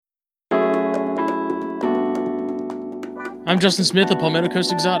I'm Justin Smith of Palmetto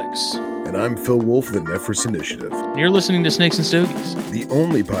Coast Exotics. And I'm Phil Wolf of the Nephris Initiative. And you're listening to Snakes and Stogies, the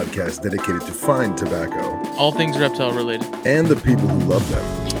only podcast dedicated to fine tobacco, all things reptile related, and the people who love them,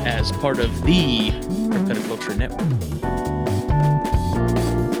 as part of the Herpetoculture Network.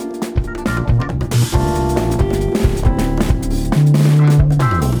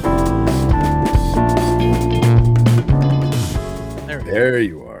 There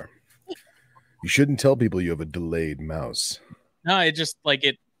you are. You shouldn't tell people you have a delayed mouse. No, it just like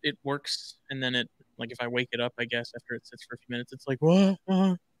it works, and then it like if I wake it up, I guess after it sits for a few minutes, it's like what?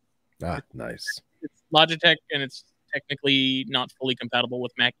 Nice. It's Logitech, and it's technically not fully compatible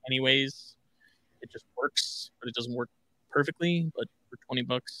with Mac, anyways. It just works, but it doesn't work perfectly. But for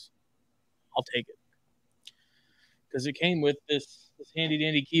 $20, I'll take it because it came with this handy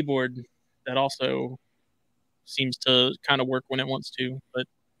dandy keyboard that also seems to kind of work when it wants to, but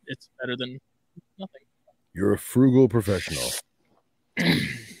it's better than nothing. You're a frugal professional.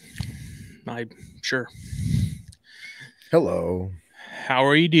 I'm sure. Hello. How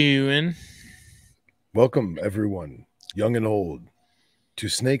are you doing? Welcome, everyone, young and old, to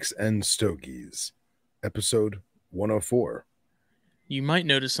Snakes and Stogies, episode 104. You might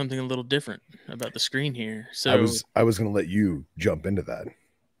notice something a little different about the screen here. So I was going to let you jump into that.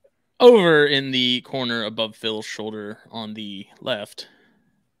 Over in the corner above Phil's shoulder on the left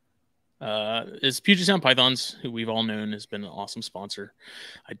is Puget Sound Pythons, who we've all known has been an awesome sponsor.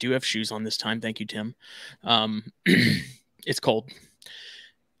 I do have shoes on this time. Thank you, Tim. It's cold.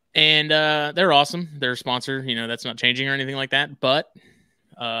 And they're awesome. They're a sponsor. You know, that's not changing or anything like that. But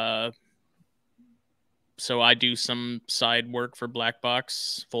so I do some side work for Black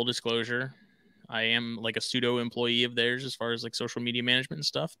Box, full disclosure. I am like a pseudo employee of theirs as far as like social media management and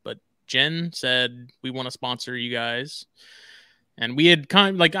stuff. But Jen said, we want to sponsor you guys. And we had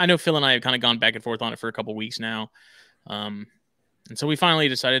kind of like, I know Phil and I have kind of gone back and forth on it for a couple weeks now. And so we finally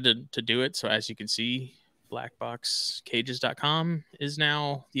decided to do it. So as you can see, blackboxcages.com is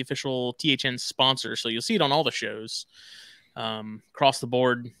now the official THN sponsor. So you'll see it on all the shows across the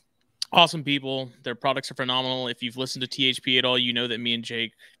board. Awesome people. Their products are phenomenal. If you've listened to THP at all, you know that me and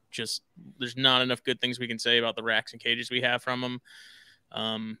Jake just, there's not enough good things we can say about the racks and cages we have from them.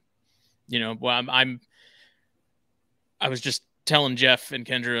 You know, well, I was just telling Jeff and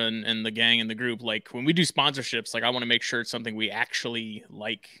Kendra and the gang and the group, like when we do sponsorships, like I want to make sure it's something we actually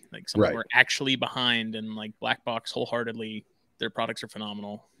like something right. We're actually behind, and like Black Box wholeheartedly, their products are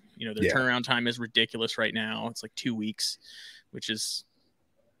phenomenal. You know, their turnaround time is ridiculous right now. It's like 2 weeks, which is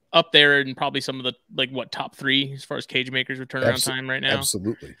up there and probably some of the like top 3 as far as cage makers with turnaround time right now.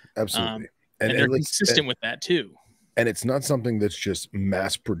 Absolutely. And they're consistent with that too. And it's not something that's just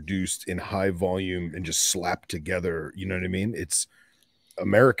mass produced in high volume and just slapped together. You know what I mean? It's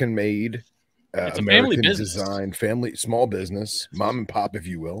American made, it's a American family business. design, family, small business, mom and pop, if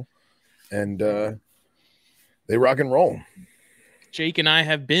you will. And they rock and roll. Jake and I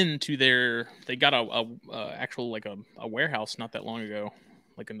have been to they got a actual like a warehouse not that long ago,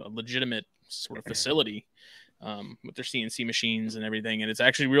 like a legitimate sort of facility with their CNC machines and everything. And it's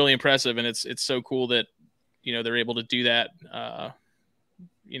actually really impressive. And it's so cool that, you know, they're able to do that.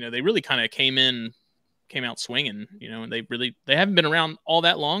 You know, they really kind of came out swinging, you know, and they haven't been around all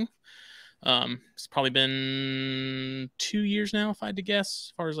that long. It's probably been 2 years now, if I had to guess,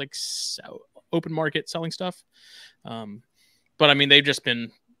 as far as like open market selling stuff. But I mean, they've just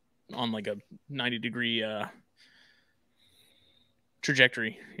been on like a 90-degree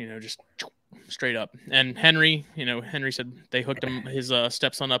trajectory, you know, just straight up. And Henry said they hooked his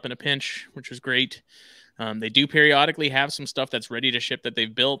stepson up in a pinch, which was great. They do periodically have some stuff that's ready to ship that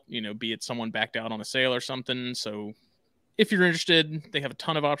they've built, you know, be it someone backed out on a sale or something. So if you're interested, they have a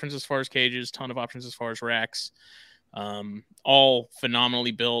ton of options as far as cages, ton of options as far as racks, all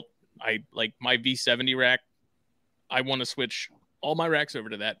phenomenally built. I like my V70 rack. I want to switch all my racks over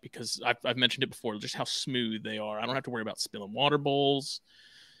to that because I've mentioned it before, just how smooth they are. I don't have to worry about spilling water bowls.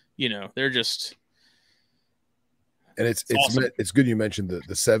 You know, they're just. And it's awesome. It's good you mentioned the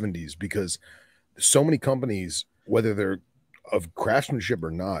 70s because so many companies, whether they're of craftsmanship or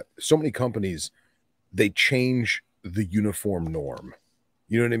not, so many companies, they change the uniform norm.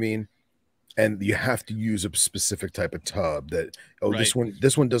 You know what I mean? And you have to use a specific type of tub that, right.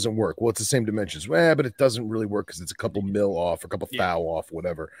 This one doesn't work. Well, it's the same dimensions. Well, but it doesn't really work because it's a couple mil off, or a couple thou off,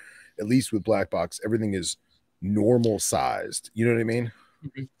 whatever. At least with Black Box, everything is normal sized. You know what I mean?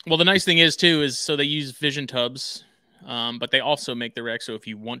 Mm-hmm. Well, the nice thing is so they use Vision tubs. But they also make the rack so if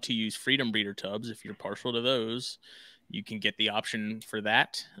you want to use Freedom Breeder tubs, if you're partial to those, you can get the option for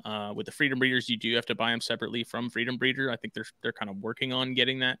that. With the Freedom Breeders, you do have to buy them separately from Freedom Breeder. I think they're kind of working on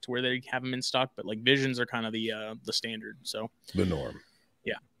getting that to where they have them in stock, but like Visions are kind of the standard. So the norm.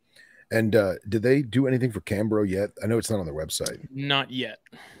 Yeah. And did they do anything for Cambro yet? I know it's not on their website. Not yet.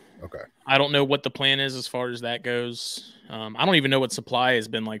 Okay. I don't know what the plan is as far as that goes. I don't even know what supply has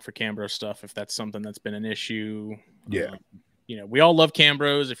been like for Cambro stuff, if that's something that's been an issue. Yeah. You know, we all love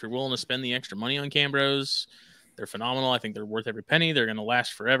Cambros. If you're willing to spend the extra money on Cambros, they're phenomenal. I think they're worth every penny. They're going to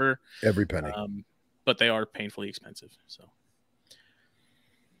last forever. Every penny. But they are painfully expensive. So,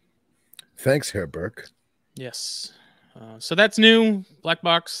 thanks, Herr Burke. Yes. So that's new. Black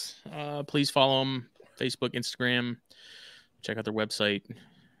Box. Please follow them. Facebook, Instagram. Check out their website.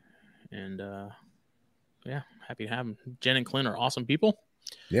 And yeah, happy to have them. Jen and Clint are awesome people.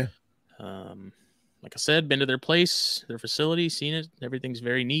 Yeah. Like I said, been to their place, their facility, seen it. Everything's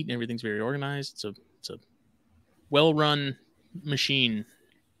very neat and everything's very organized. It's a well-run machine.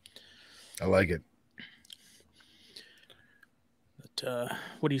 I like it. But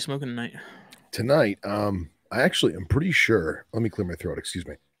what are you smoking tonight? Tonight, I actually am pretty sure. Let me clear my throat. Excuse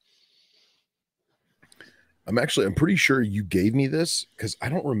me. I'm pretty sure you gave me this because I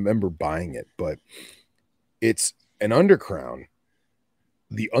don't remember buying it, but it's an Undercrown,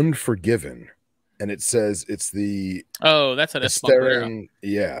 the Unforgiven, and it says it's the that's an Esteban.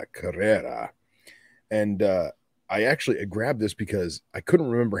 Yeah, Carrera. And I grabbed this because I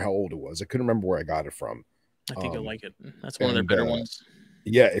couldn't remember how old it was. I couldn't remember where I got it from. I think you'll like it. That's one of their better ones.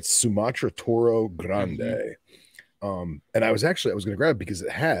 Yeah, it's Sumatra Toro Grande. And I was going to grab it because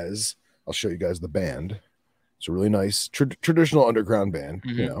it has, I'll show you guys the band. It's a really nice traditional underground band,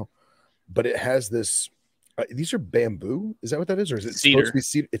 you know, but it has this, these are bamboo. Is that what that is? Or is it cedar? Supposed to be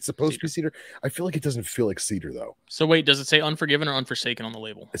cedar? It's supposed to be cedar. I feel like it doesn't feel like cedar though. So wait, does it say Unforgiven or Unforsaken on the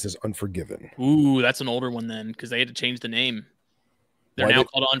label? It says Unforgiven. Ooh, that's an older one then, because they had to change the name. They're now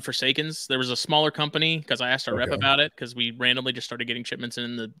called Unforsakens. There was a smaller company, because I asked our rep about it, because we randomly just started getting shipments in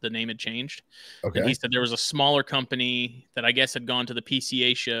and the name had changed. Okay. And he said there was a smaller company that I guess had gone to the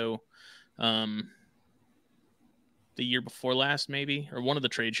PCA show the year before last, maybe, or one of the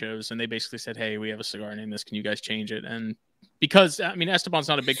trade shows, and they basically said, hey, we have a cigar named this. Can you guys change it? And because, I mean, Esteban's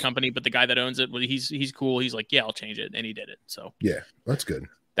not a big company, but the guy that owns it, well, he's cool. He's like, yeah, I'll change it. And he did it. So yeah, that's good.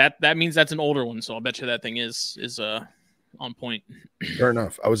 That means that's an older one. So I'll bet you that thing is on point. Fair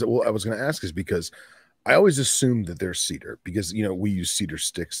enough. I was going to ask is because I always assumed that they're cedar because, you know, we use cedar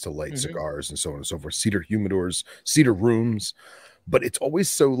sticks to light cigars and so on and so forth, cedar humidors, cedar rooms, but it's always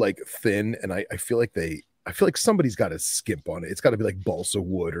so like thin. And I feel like somebody's got to skimp on it. It's got to be like balsa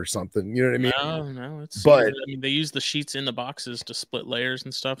wood or something. You know what I mean? No, it's. But I mean, they use the sheets in the boxes to split layers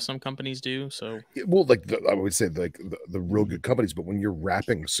and stuff. Some companies do. So well, like I would say, like the real good companies. But when you're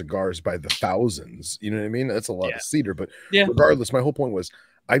wrapping cigars by the thousands, you know what I mean? That's a lot of cedar. But regardless, my whole point was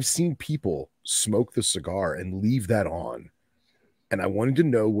I've seen people smoke the cigar and leave that on, and I wanted to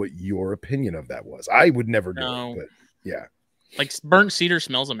know what your opinion of that was. I would never do it, but yeah, like burnt cedar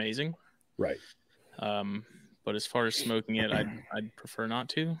smells amazing, right? But as far as smoking it, I'd prefer not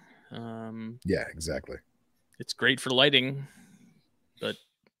to. Yeah, exactly. It's great for lighting, but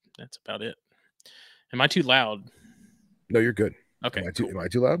that's about it. Am I too loud? No, you're good. Okay. Am I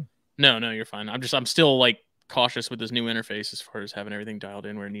too loud? No, you're fine. I'm still like cautious with this new interface as far as having everything dialed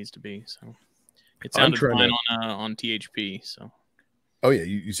in where it needs to be. So it sounded fine on THP. So. Oh yeah,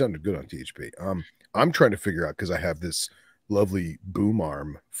 you sounded good on THP. I'm trying to figure out because I have this lovely boom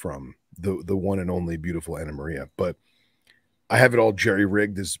arm from the one and only beautiful Anna Maria, but I have it all jerry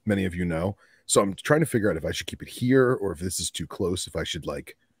rigged, as many of you know. So I'm trying to figure out if I should keep it here or if this is too close, if I should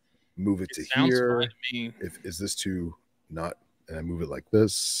like move it to here. If is this too not, and I move it like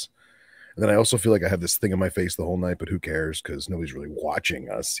this. And then I also feel like I have this thing in my face the whole night, but who cares? Because nobody's really watching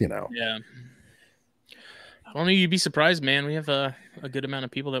us, you know. Yeah. I don't know. You'd be surprised, man. We have a good amount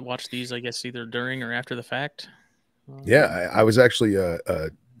of people that watch these, I guess, either during or after the fact. Yeah, I was actually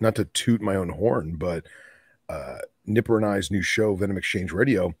not to toot my own horn, but Nipper and I's new show, Venom Exchange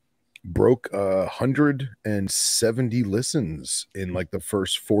Radio, broke 170 listens in like the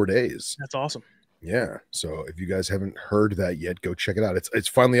first 4 days. That's awesome. Yeah. So if you guys haven't heard that yet, go check it out. It's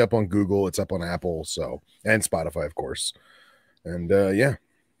finally up on Google. It's up on Apple. So, and Spotify, of course. And yeah,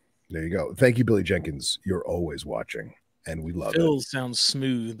 there you go. Thank you, Billy Jenkins. You're always watching and we love it. Phil sounds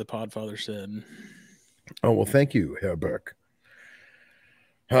smooth, the Podfather said. Oh, well, thank you, Herr Burke.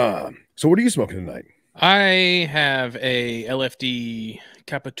 So what are you smoking tonight? I have a LFD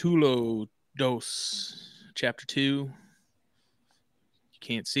Capitulo Dos Chapter 2.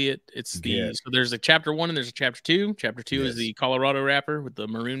 can't see it. It's Yeah. so there's a chapter 1 and there's a chapter 2. Chapter 2 is Yes. the Colorado wrapper with the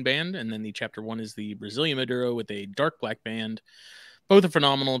maroon band, and then the chapter 1 is the Brazilian Maduro with a dark black band. Both are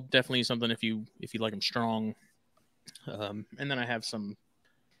phenomenal. Definitely something if you like them strong. And then I have some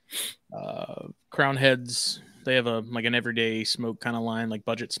Crown Heads. They have an everyday smoke kind of line, like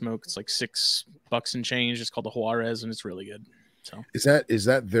budget smoke. It's like $6 and change. It's called the Juarez, and it's really good. So is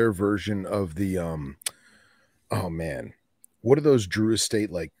that their version of the oh man, what are those Drew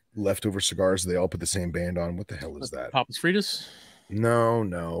Estate like leftover cigars? They all put the same band on. What the hell is that? Papas Fritas?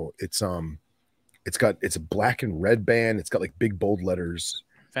 No, it's a black and red band. It's got like big bold letters.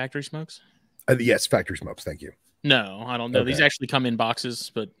 Factory Smokes? Yes, Factory Smokes. Thank you. No, I don't know. Okay. These actually come in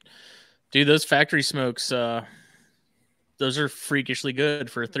boxes, but dude, those Factory Smokes, those are freakishly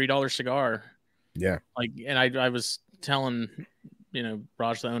good for a $3 cigar. Yeah. Like, and I was telling,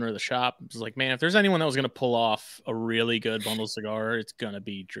 Raj, the owner of the shop, was like, man, if there's anyone that was going to pull off a really good bundle cigar, it's going to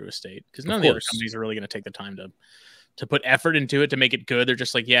be Drew Estate, because none of the other companies are really going to take the time to put effort into it to make it good. They're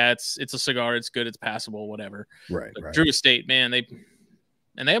just like, yeah, it's a cigar, it's good, it's passable, whatever. Right. Drew Estate, man, they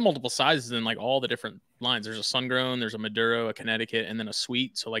have multiple sizes in like all the different lines. There's a sun grown, there's a Maduro, a Connecticut, and then a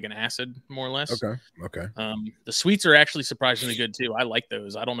sweet, so like an acid, more or less. Okay. The sweets are actually surprisingly good too. I like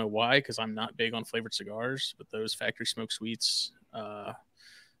those. I don't know why, because I'm not big on flavored cigars, but those Factory Smoke sweets,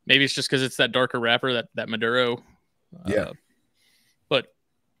 maybe it's just because it's that darker wrapper, that Maduro. Yeah. But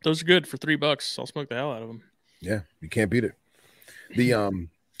those are good for $3. I'll smoke the hell out of them. Yeah, you can't beat it. The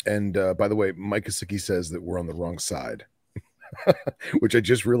and by the way, Mike Kasicki says that we're on the wrong side. Which I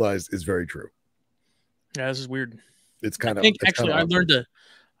just realized is very true. Yeah, this is weird. It's kind of actually I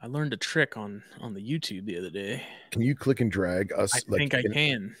learned a trick on the YouTube the other day. Can you click and drag us? I think I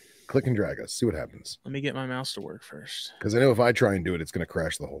can. Click and drag us. See what happens. Let me get my mouse to work first. Because I know if I try and do it, it's going to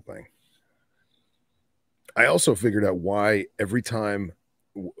crash the whole thing. I also figured out why every time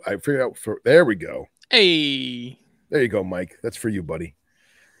there we go. Hey. There you go, Mike. That's for you, buddy.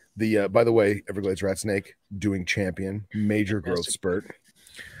 By the way, Everglades Rat Snake doing champion, major growth spurt.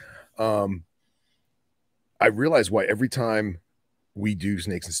 I realize why every time we do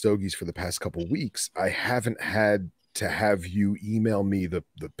Snakes and Stogies for the past couple weeks, I haven't had to have you email me the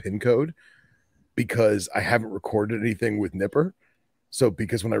pin code, because I haven't recorded anything with Nipper. So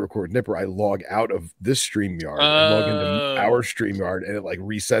because when I record Nipper, I log out of this StreamYard and log into our StreamYard, and it like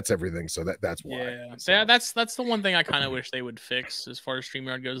resets everything. So that's why. Yeah, so that's the one thing I kind of wish they would fix as far as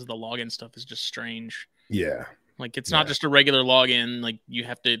StreamYard goes. The login stuff is just strange. Yeah, like it's not just a regular login. Like you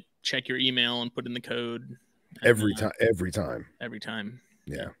have to check your email and put in the code every time.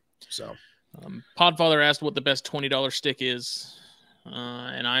 Yeah. So Podfather asked what the best $20 stick is,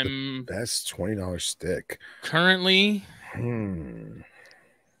 and I'm best $20 stick currently.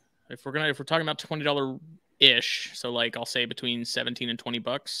 If we're talking about $20 ish, so like I'll say between $17 and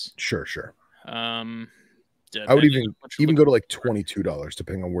 $20. Sure. I would even go to like $22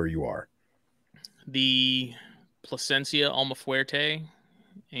 depending on where you are. The Plasencia Almafuerte,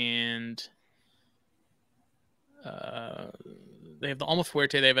 and they have the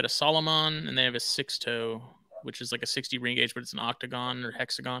Almafuerte, they have a Solomon, and they have a Sixto, which is like a 60 ring gauge, but it's an octagon or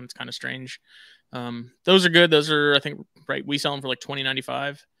hexagon. It's kind of strange. Those are good. Those are, I think, right. We sell them for like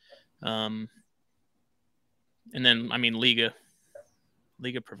 $20.95. And then, I mean, Liga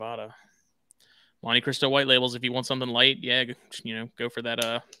Privada, Monte Cristo white labels. If you want something light, yeah, go for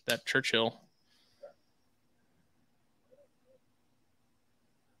that Churchill.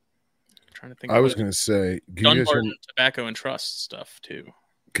 I'm trying to think. I was going to say, Dunbarton Tobacco and Trust stuff too.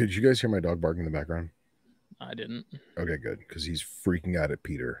 Could you guys hear my dog barking in the background? I didn't. Okay, good, because he's freaking out at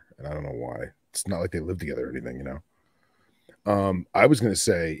Peter, and I don't know why. It's not like they live together or anything, I was going to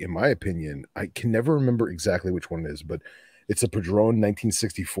say, in my opinion, I can never remember exactly which one it is, but it's a Padron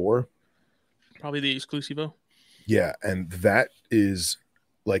 1964. Probably the Exclusivo. Yeah, and that is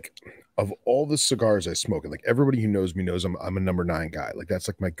like, of all the cigars I smoke, and like everybody who knows me knows I'm a number 9 guy. Like that's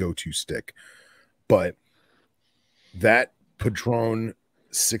like my go-to stick. But that Padron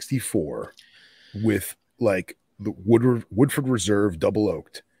 64 with like the Woodford Reserve double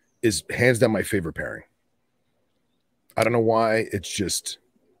oaked is hands down my favorite pairing. I don't know why.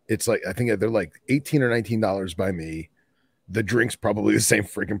 It's like, I think they're like $18 or $19 by me. The drink's probably the same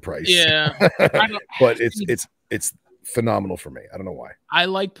freaking price. Yeah. But it's phenomenal for me. I don't know why. I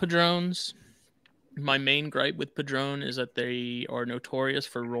like Padrones. My main gripe with Padron is that they are notorious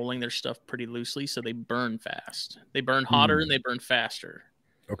for rolling their stuff pretty loosely, so they burn fast. They burn hotter and they burn faster.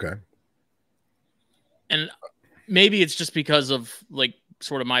 Okay. And maybe it's just because of like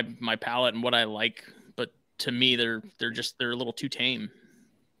sort of my palate and what I like, but to me they're a little too tame.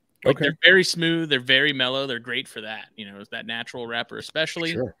 Like Okay. they're very smooth, they're very mellow, they're great for that. You know, that natural wrapper,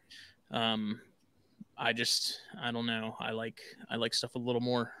 especially. Sure. I don't know. I like stuff with a little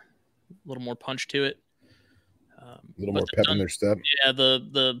more punch to it. A little But more pep in their step. yeah,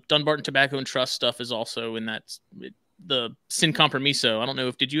 the Dunbarton Tobacco and Trust stuff is also in that. The Sin Compromiso. I don't know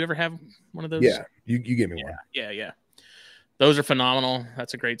if did you ever have one of those? Yeah, you gave me one. Yeah. Those are phenomenal.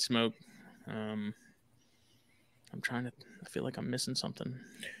 That's a great smoke. I'm trying to. I feel like I'm missing something.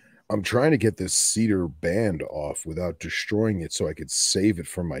 I'm trying to get this cedar band off without destroying it so I could save it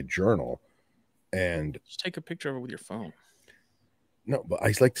from my journal. And just take a picture of it with your phone. No, but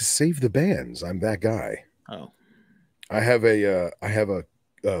I like to save the bands. I'm that guy. Oh. I have a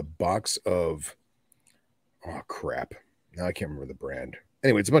box of crap. Now I can't remember the brand.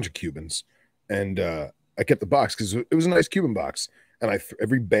 Anyway, it's a bunch of Cubans, and I kept the box because it was a nice Cuban box. And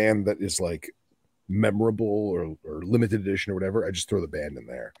every band that is like memorable or limited edition or whatever, I just throw the band in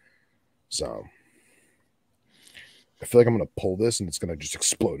there. So I feel like I'm gonna pull this and it's gonna just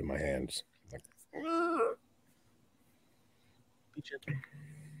explode in my hands. Like,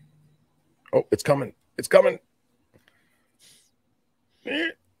 oh, it's coming! It's coming!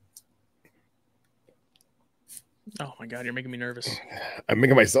 Oh my God, you're making me nervous. I'm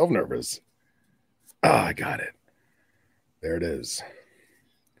making myself nervous. Ah, I got it. There it is.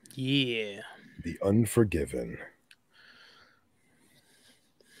 Yeah. The Unforgiven.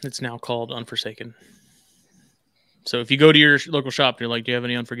 It's now called Unforsaken. So if you go to your local shop, you're like, "Do you have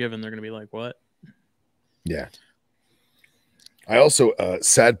any Unforgiven?" They're gonna be like, "What?" Yeah. I also,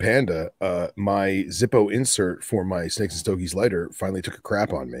 Sad Panda, my Zippo insert for my Snakes and Stogies lighter finally took a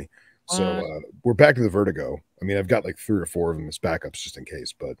crap on me. So we're back to the Vertigo. I mean, I've got like 3 or 4 of them as backups just in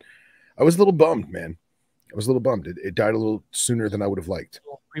case, but I was a little bummed, man. I was a little bummed. It died a little sooner than I would have liked.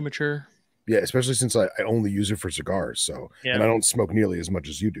 Premature. Yeah, especially since I only use it for cigars. So, yeah. And I don't smoke nearly as much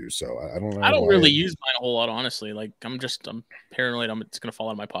as you do. So I don't know. I don't really use mine a whole lot, honestly. Like I'm paranoid. It's going to fall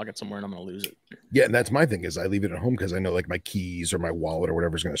out of my pocket somewhere and I'm going to lose it. Yeah. And that's my thing is I leave it at home because I know like my keys or my wallet or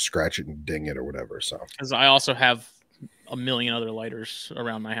whatever is going to scratch it and ding it or whatever. So, because I also have a million other lighters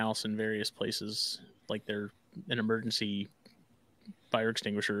around my house in various places, like they're an emergency fire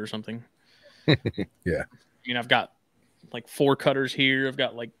extinguisher or something. Yeah. I mean, I've got like 4 cutters here. I've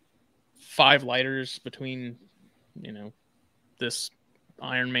got like 5 lighters between, this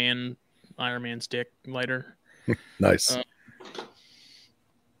Iron Man stick lighter. Nice.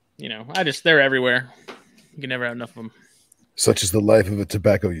 They're everywhere. You can never have enough of them. Such is the life of a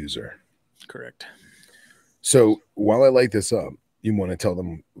tobacco user. Correct. So while I light this up, you want to tell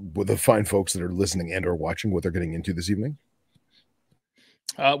them, with the fine folks that are listening and or watching, what they're getting into this evening?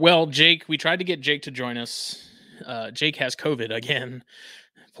 Well, Jake, we tried to get Jake to join us. Jake has COVID again.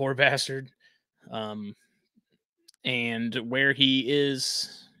 Poor bastard. And where he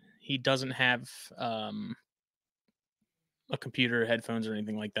is, he doesn't have a computer, headphones, or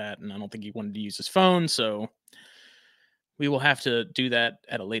anything like that. And I don't think he wanted to use his phone. So we will have to do that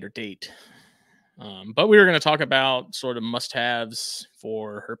at a later date. But we were going to talk about sort of must-haves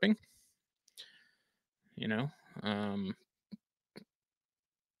for herping.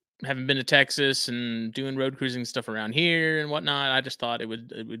 Having been to Texas and doing road cruising stuff around here and whatnot, I just thought it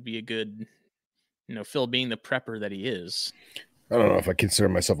would be a good, Phil being the prepper that he is. I don't know if I consider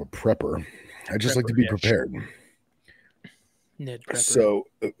myself a prepper. I just like to be prepared. Sure. Ned prepper. So,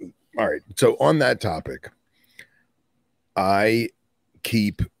 all right. So on that topic, I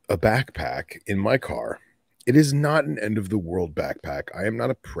keep a backpack in my car. It is not an end of the world backpack. I am not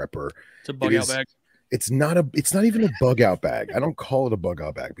a prepper. It's a bug out bag. It's not even a bug out bag. I don't call it a bug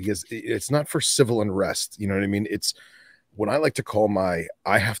out bag because it's not for civil unrest. You know what I mean? It's what I like to call my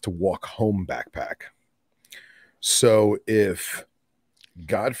I have to walk home backpack. So if,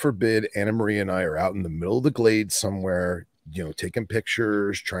 God forbid, Anna Marie and I are out in the middle of the glade somewhere, taking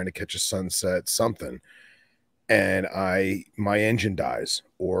pictures, trying to catch a sunset, something, and my engine dies,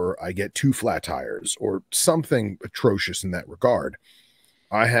 or I get 2 flat tires, or something atrocious in that regard,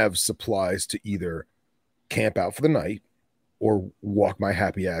 I have supplies to either camp out for the night or walk my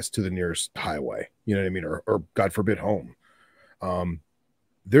happy ass to the nearest highway, you know what I mean? Or God forbid, home.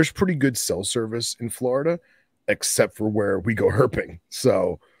 There's pretty good cell service in Florida, except for where we go herping.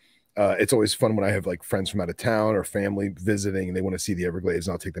 So it's always fun when I have like friends from out of town or family visiting and they want to see the Everglades,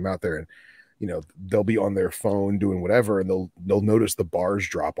 and I'll take them out there, and they'll be on their phone doing whatever, and they'll notice the bars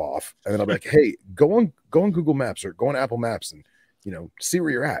drop off, and then I'll be like, hey, go on Google Maps or go on Apple Maps and see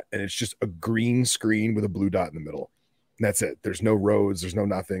where you're at. And it's just a green screen with a blue dot in the middle. And that's it. There's no roads. There's no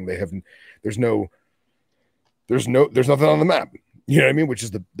nothing. There's nothing on the map. You know what I mean? Which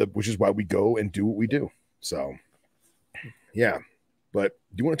is why we go and do what we do. So yeah. But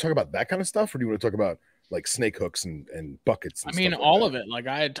do you want to talk about that kind of stuff, or do you want to talk about like snake hooks and buckets I and mean, stuff like all that? of it. Like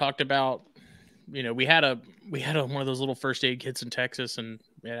I had talked about, we had a one of those little first aid kits in Texas, and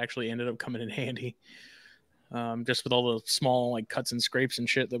it actually ended up coming in handy. Just with all the small like cuts and scrapes and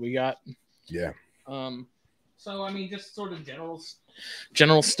shit that we got. Yeah. Um, so I mean, just sort of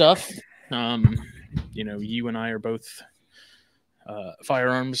general stuff. Um, you and I are both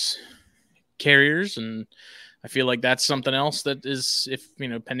firearms carriers, and I feel like that's something else that is, if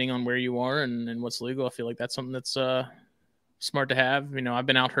depending on where you are and what's legal, I feel like that's something that's smart to have. I've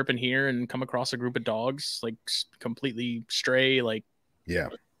been out herping here and come across a group of dogs, like completely stray, Yeah.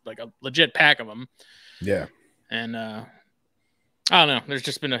 like a legit pack of them, Yeah. and I don't know. There's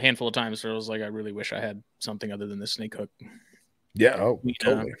just been a handful of times where I was like, I really wish I had something other than the snake hook. Yeah. Oh,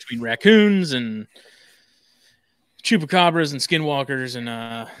 totally. Between raccoons and chupacabras and skinwalkers and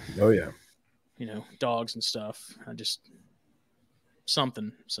Oh yeah. dogs and stuff. I just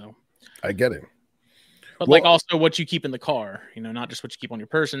something. So I get it. but Well, like also what you keep in the car, not just what you keep on your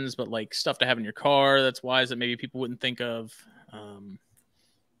persons, but like stuff to have in your car that's wise that maybe people wouldn't think of.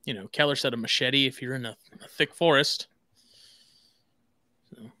 Keller said a machete if you're in a thick forest.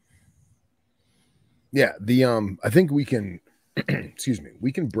 So. yeah, I think we can excuse me,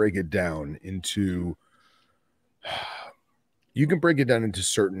 we can break it down into you can break it down into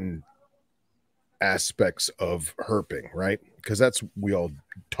certain aspects of herping, right? Because that's we all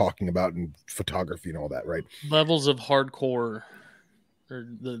talking about in photography and all that, right? Levels of hardcore, or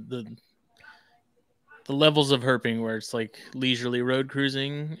the levels of herping where it's like leisurely road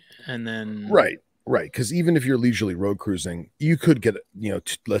cruising, and then right, because even if you're leisurely road cruising, you could get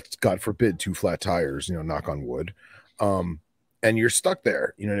let's God forbid 2 flat tires, knock on wood, and you're stuck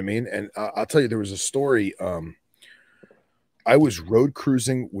there, you know what I mean? And I'll tell you, there was a story. I was road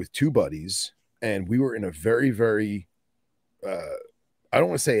cruising with 2 buddies, and we were in a very, very I don't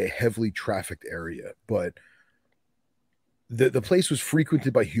want to say a heavily trafficked area, but the place was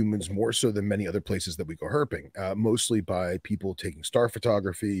frequented by humans more so than many other places that we go herping, mostly by people taking star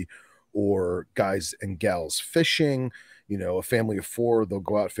photography or guys and gals fishing. A family of 4, they'll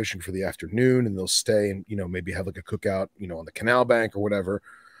go out fishing for the afternoon and they'll stay and, maybe have like a cookout, on the canal bank or whatever.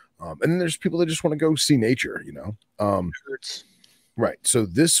 And then there's people that just want to go see nature. Right. So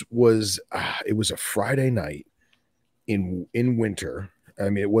this was, it was a Friday night in winter. I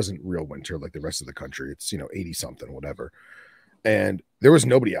mean, it wasn't real winter like the rest of the country. It's, 80 something, whatever. And there was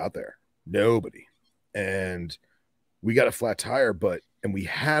nobody out there, nobody. And we got a flat tire, and we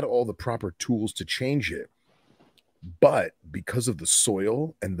had all the proper tools to change it. But because of the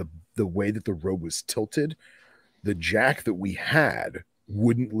soil and the way that the road was tilted, the jack that we had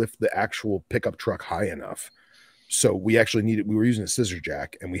wouldn't lift the actual pickup truck high enough. So we were using a scissor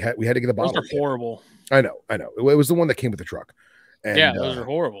jack, and we had to get a those bottle. are horrible. I know. It was the one that came with the truck. And yeah, those are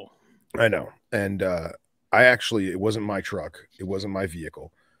horrible. I know. And it wasn't my truck. It wasn't my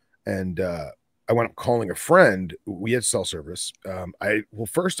vehicle. And I went up calling a friend. We had cell service.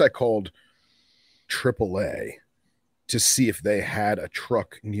 First I called AAA to see if they had a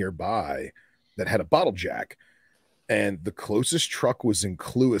truck nearby that had a bottle jack. And the closest truck was in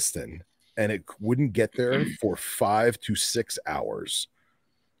Clewiston, and it wouldn't get there for 5 to 6 hours.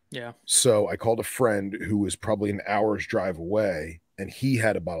 Yeah. So I called a friend who was probably an hour's drive away, and he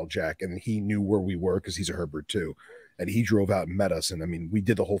had a bottle jack, and he knew where we were because he's a Herbert too. And he drove out and met us. And I mean, we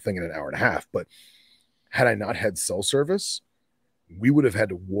did the whole thing in an hour and a half. But had I not had cell service, we would have had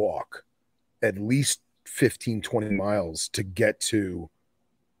to walk at least 15, 20 miles to get to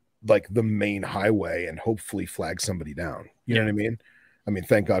like the main highway and hopefully flag somebody down. You know what I mean? I mean,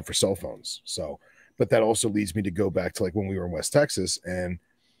 thank God for cell phones. So, but that also leads me to go back to like when we were in West Texas, and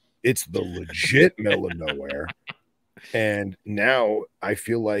it's the legit middle of nowhere. And now I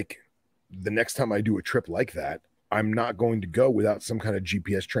feel like the next time I do a trip like that, I'm not going to go without some kind of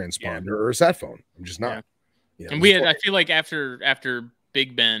GPS transponder or a sat phone. I'm just not. And I feel like after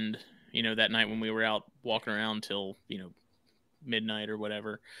Big Bend, that night when we were out walking around till, midnight or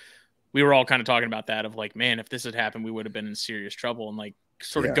whatever, we were all kind of talking about that of like, man, if this had happened, we would have been in serious trouble. And like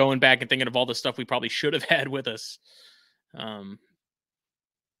sort of going back and thinking of all the stuff we probably should have had with us.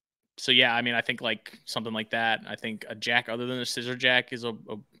 So yeah, I mean, I think like something like that. I think a jack other than a scissor jack is a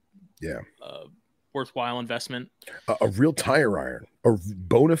worthwhile investment. A real tire iron, a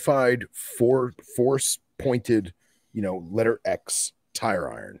bona fide force pointed, letter X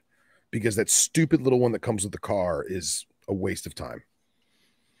tire iron, because that stupid little one that comes with the car is a waste of time.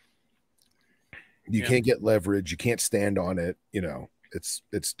 You can't get leverage. You can't stand on it.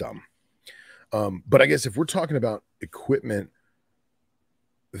 It's dumb. But I guess if we're talking about equipment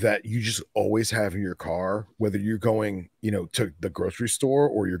that you just always have in your car, whether you're going, to the grocery store,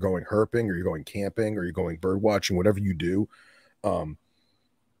 or you're going herping, or you're going camping, or you're going bird watching, whatever you do. Um,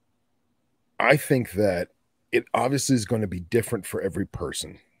 I think that it obviously is going to be different for every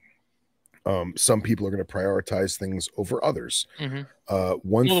person. Some people are going to prioritize things over others. Mm-hmm.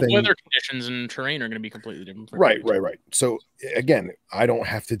 One Well, the thing, weather conditions and terrain are going to be completely different for right, everybody. right, right. So again, I don't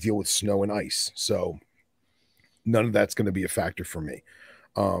have to deal with snow and ice, so none of that's going to be a factor for me.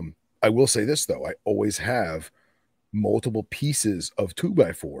 I will say this though: I always have multiple pieces of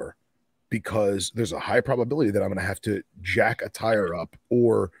 2x4 because there's a high probability that I'm going to have to jack a tire up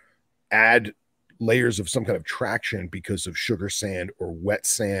or add layers of some kind of traction because of sugar sand or wet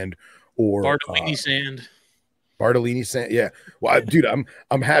sand or Bartolini sand. Bartolini sand. Yeah. Well, dude, I'm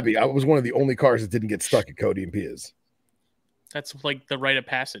happy. I was one of the only cars that didn't get stuck at Cody and Pia's. That's like the rite of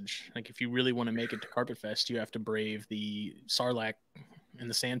passage. Like if you really want to make it to Carpet Fest, you have to brave the Sarlacc in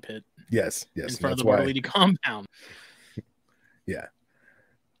the sand pit. Yes, in front of the Bartolini compound. Yeah.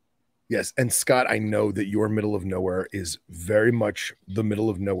 Yes. And Scott, I know that your middle of nowhere is very much the middle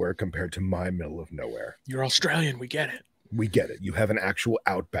of nowhere compared to my middle of nowhere. You're Australian. We get it. We get it. You have an actual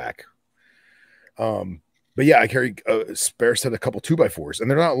outback. But yeah, I carry a spare set, a couple 2x4s, and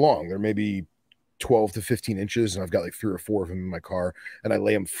they're not long. They're maybe 12 to 15 inches, and I've got like 3 or 4 of them in my car, and I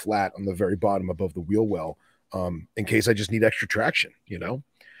lay them flat on the very bottom above the wheel well, in case I just need extra traction,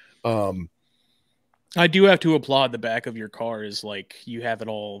 I do have to applaud the back of your car is like you have it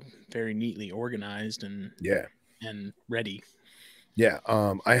all very neatly organized and ready. Yeah.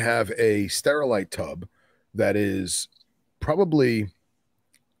 I have a Sterilite tub that is probably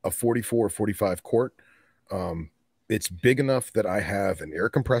a 44 or 45 quart. It's big enough that I have an air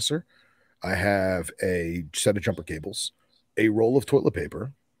compressor. I have a set of jumper cables, a roll of toilet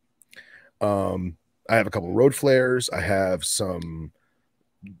paper. I have a couple road flares. I have some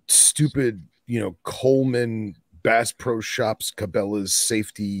stupid, Coleman Bass Pro Shops Cabela's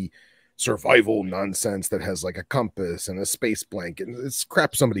safety survival nonsense that has like a compass and a space blanket. It's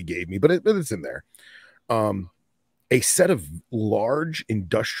crap somebody gave me, but it's in there. A set of large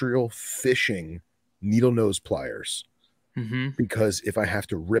industrial fishing needle nose pliers. Mm-hmm. Because if I have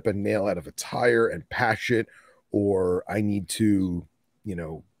to rip a nail out of a tire and patch it, or I need to,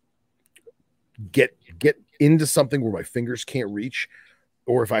 get into something where my fingers can't reach,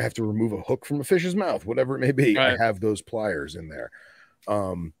 or if I have to remove a hook from a fish's mouth, whatever it may be, right. I have those pliers in there.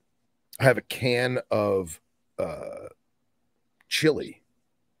 I have a can of chili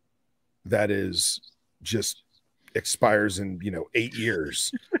that is just expires in 8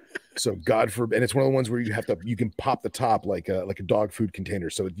 years. So God forbid, and it's one of the ones where you can pop the top like a dog food container,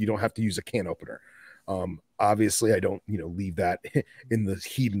 so you don't have to use a can opener. Obviously I don't leave that in the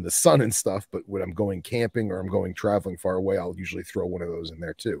heat and the sun and stuff, but when I'm going camping or I'm going traveling far away, I'll usually throw one of those in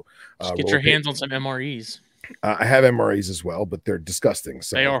there too. Just get your hands on some MREs. I have MREs as well, but they're disgusting.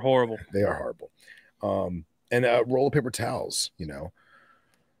 So they are horrible. They are horrible. And roll of paper towels,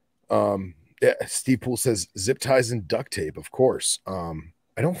 Yeah, Steve Poole says zip ties and duct tape, of course.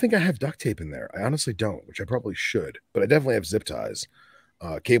 I don't think I have duct tape in there. I honestly don't, which I probably should, but I definitely have zip ties,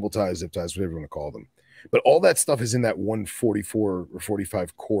 cable ties, zip ties, whatever you want to call them. But all that stuff is in that 144 or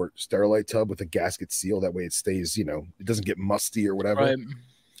 45 quart Sterilite tub with a gasket seal. That way it stays, it doesn't get musty or whatever. Right.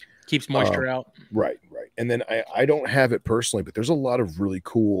 Keeps moisture out. Right. And then I don't have it personally, but there's a lot of really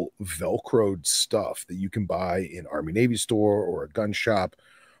cool Velcroed stuff that you can buy in Army Navy store or a gun shop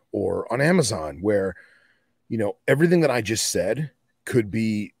or on Amazon where, everything that I just said could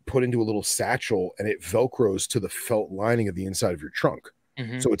be put into a little satchel and it Velcros to the felt lining of the inside of your trunk.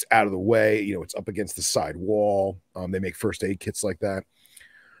 Mm-hmm. So it's out of the way, it's up against the side wall. They make first aid kits like that.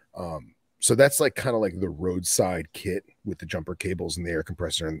 So that's like kind of like the roadside kit with the jumper cables and the air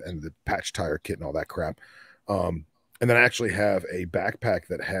compressor and the patch tire kit and all that crap. And then I actually have a backpack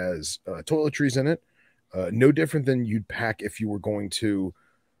that has toiletries in it. No different than you'd pack if you were going to,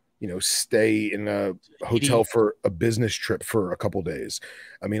 stay in a hotel for a business trip for a couple days.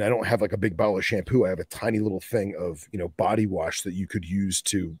 I mean, I don't have like a big bottle of shampoo. I have a tiny little thing of, body wash that you could use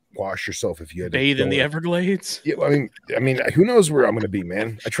to wash yourself if you had bathe in the Everglades. Yeah, I mean, who knows where I'm going to be,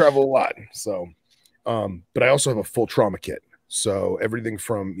 man? I travel a lot, so. But I also have a full trauma kit. So everything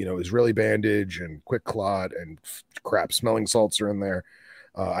from Israeli bandage and quick clot and crap smelling salts are in there.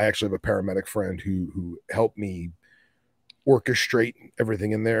 I actually have a paramedic friend who helped me orchestrate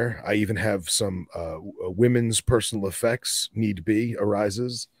everything in there. I even have some women's personal effects need be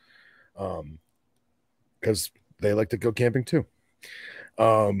arises because they like to go camping too.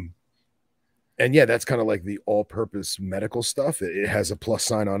 And yeah, that's kind of like the all-purpose medical stuff. It has a plus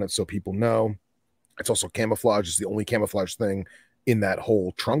sign on it so people know. It's also camouflage. It's the only camouflage thing in that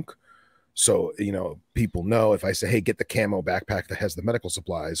whole trunk. So, people know if I say, hey, get the camo backpack that has the medical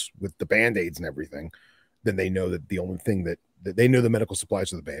supplies with the band-aids and everything, then they know that the only thing that they know the medical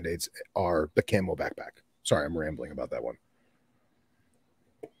supplies or the band-aids are the camo backpack. Sorry, I'm rambling about that one.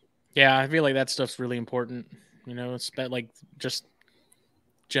 Yeah, I feel like that stuff's really important. It's like just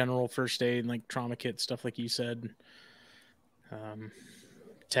general first aid, like trauma kit stuff, like you said.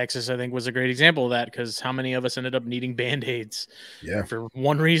 Texas, I think, was a great example of that, because how many of us ended up needing band-aids for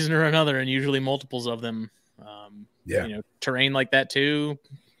one reason or another, and usually multiples of them. Terrain like that too.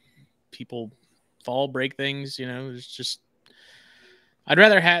 People fall, break things. It's just, I'd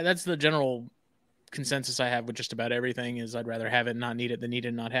rather have, that's the general consensus I have with just about everything, is I'd rather have it and not need it than need it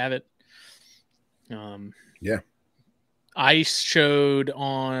and not have it. I showed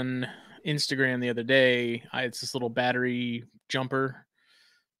on Instagram the other day, it's this little battery jumper.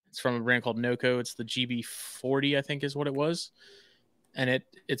 It's from a brand called Noco. It's the GB40, I think is what it was. And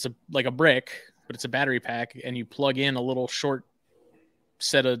it's like a brick, but it's a battery pack, and you plug in a little short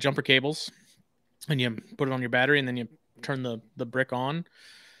set of jumper cables, and you put it on your battery, and then you turn the brick on,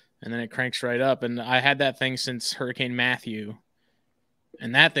 and then it cranks right up. And I had that thing since Hurricane Matthew,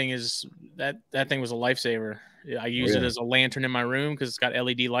 and that thing was a lifesaver. I use it as a lantern in my room because it's got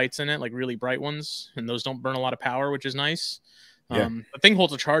LED lights in it, like really bright ones, and those don't burn a lot of power, which is nice. The thing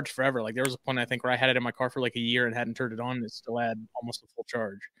holds a charge forever. Like, there was a point, I think, where I had it in my car for like a year and hadn't turned it on, and it still had almost a full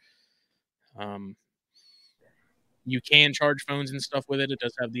charge. You can charge phones and stuff with it. It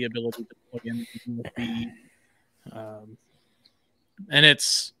does have the ability to plug in USB, and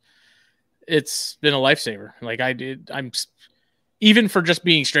it's been a lifesaver. Like, I'm even for just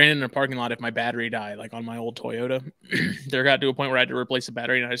being stranded in a parking lot, if my battery died, like on my old Toyota, there got to a point where I had to replace the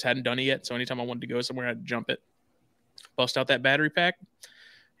battery, and I just hadn't done it yet. So anytime I wanted to go somewhere, I had to jump it, bust out that battery pack.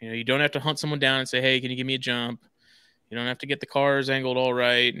 You don't have to hunt someone down and say, hey, can you give me a jump? You don't have to get the cars angled all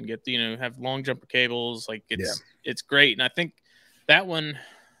right and get have long jumper cables. Like, it's great. And I think that one,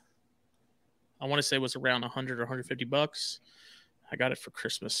 I want to say, was around $100 or $150. I got it for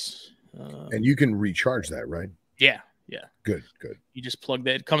Christmas. And you can recharge that, right? Yeah. Good. You just plug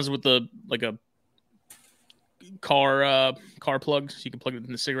that. It comes with a car plug, so you can plug it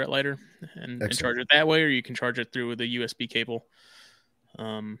in the cigarette lighter and charge it that way, or you can charge it through the USB cable.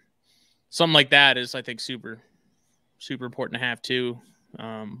 Something like that is, I think, super important to have too.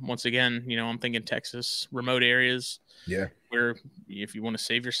 Once again, I'm thinking Texas, remote areas, where if you want to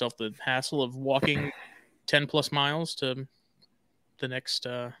save yourself the hassle of walking 10 plus miles to the next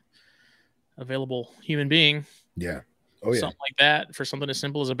available human being, something like that for something as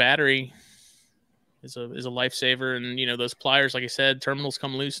simple as a battery is a lifesaver. And those pliers, like I said, terminals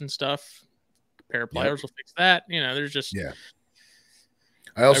come loose and stuff. A pair of pliers will fix that. There's just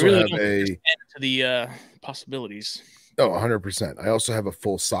I also really have don't think to the possibilities. Oh, 100%. I also have a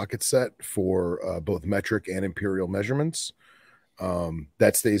full socket set for both metric and imperial measurements.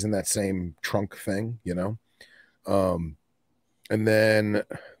 That stays in that same trunk thing, and then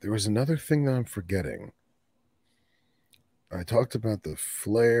there was another thing that I'm forgetting. I talked about the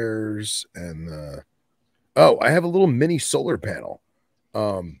flares and I have a little mini solar panel.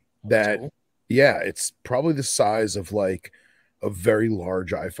 That cool. It's probably the size of like a very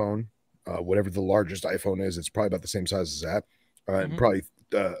large iPhone. Whatever the largest iPhone is, it's probably about the same size as that. And probably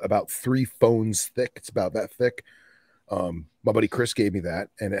about 3 phones thick. It's about that thick. My buddy Chris gave me that,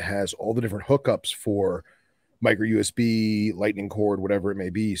 and it has all the different hookups for micro USB, lightning cord, whatever it may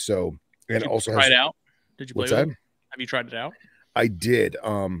be. So, and it also try it out. Did you play with it? Have you tried it out? I did.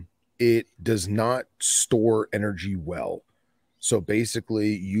 It does not store energy well. So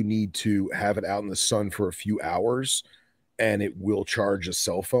basically, you need to have it out in the sun for a few hours, and it will charge a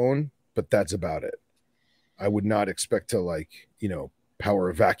cell phone, but that's about it. I would not expect to power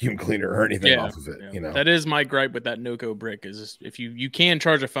a vacuum cleaner or anything off of it. That is my gripe with that Noco brick, is if you can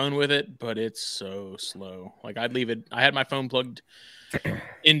charge a phone with it, but it's so slow. Like, I'd leave it. I had my phone plugged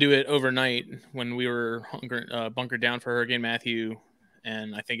into it overnight when we were bunkered down for Hurricane Matthew,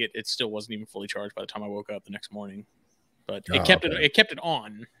 and I think it still wasn't even fully charged by the time I woke up the next morning. But it kept it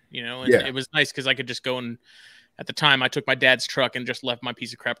on, and it was nice because I could just go and, at the time, I took my dad's truck and just left my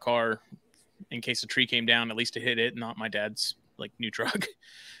piece of crap car in case a tree came down, at least to hit it, not my dad's new truck.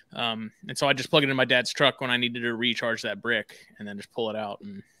 And so I just plugged it in my dad's truck when I needed to recharge that brick, and then just pull it out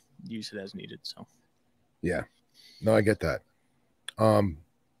and use it as needed. So, no, I get that. And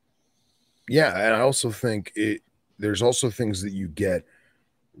I also think there's also things that you get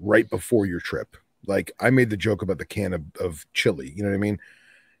right before your trip. Like, I made the joke about the can of chili. You know what I mean?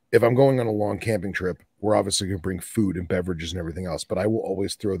 If I'm going on a long camping trip, we're obviously going to bring food and beverages and everything else, but I will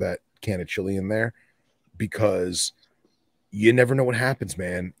always throw that can of chili in there, because you never know what happens,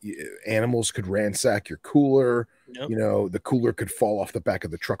 man. Animals could ransack your cooler. Yep. You know, the cooler could fall off the back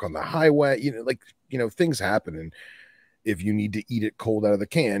of the truck on the highway. You know, like, you know, things happen. And if you need to eat it cold out of the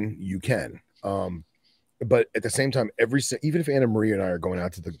can, you can. But at the same time, even if Anna Maria and I are going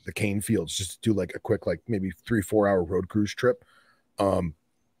out to the cane fields just to do like a quick, like maybe 3-4 hour road cruise trip, um,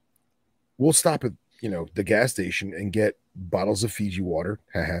 we'll stop at, you know, the gas station and get bottles of Fiji water.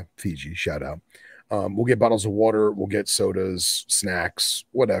 Haha, Fiji, shout out. We'll get bottles of water, we'll get sodas, snacks,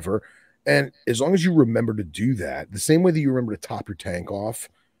 whatever. And as long as you remember to do that, the same way that you remember to top your tank off,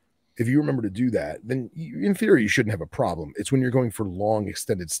 if you remember to do that, then in theory, you shouldn't have a problem. It's when you're going for long,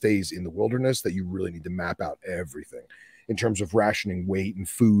 extended stays in the wilderness that you really need to map out everything in terms of rationing weight and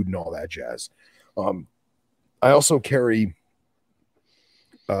food and all that jazz. I also carry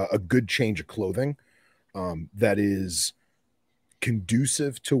a good change of clothing that is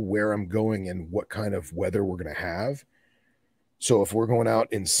conducive to where I'm going and what kind of weather we're going to have. So if we're going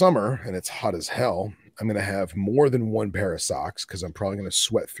out in summer and it's hot as hell, I'm going to have more than one pair of socks because I'm probably going to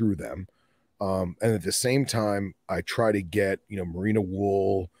sweat through them. And at the same time, I try to get, you know, merino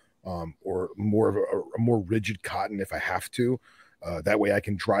wool or more of a more rigid cotton if I have to. That way I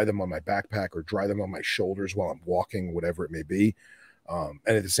can dry them on my backpack or dry them on my shoulders while I'm walking, whatever it may be. And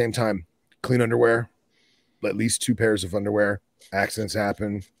at the same time, clean underwear, at least 2 pairs of underwear. Accidents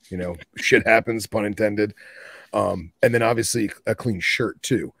happen, you know, shit happens, pun intended. And then obviously a clean shirt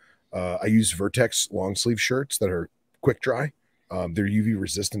too. I use Vertex long sleeve shirts that are quick dry. They're UV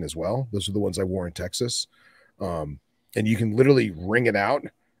resistant as well. Those are the ones I wore in Texas. And you can literally wring it out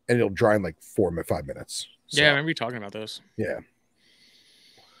and it'll dry in like 4 or 5 minutes. So, Yeah, I remember you talking about those. yeah.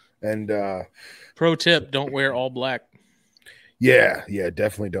 And pro tip, don't wear all black. Yeah,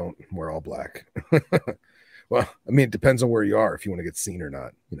 definitely don't wear all black. Well, I mean, it depends on where you are if you want to get seen or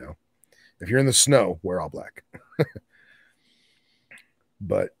not, you know. If you're in the snow, wear all black.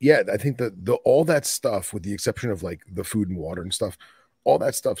 But yeah, I think that all that stuff, with the exception of like the food and water and stuff, all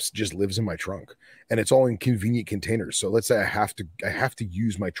that stuff just lives in my trunk, and it's all in convenient containers. So let's say I have to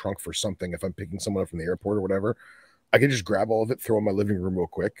use my trunk for something if I'm picking someone up from the airport or whatever. I can just grab all of it, throw it in my living room real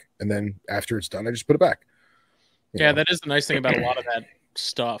quick, and then after it's done, I just put it back. Yeah, that is the nice thing about a lot of that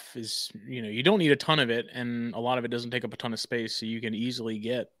stuff is, you know, you don't need a ton of it, and a lot of it doesn't take up a ton of space, so you can easily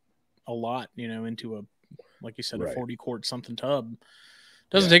get a lot, you know, into a, like you said, a 40-quart something tub.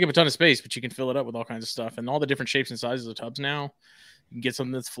 Doesn't take up a ton of space, but you can fill it up with all kinds of stuff, and all the different shapes and sizes of tubs now. You can get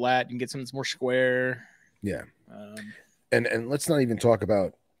something that's flat, you can get something that's more square. Yeah. And let's not even talk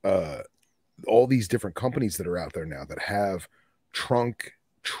about all these different companies that are out there now that have trunk,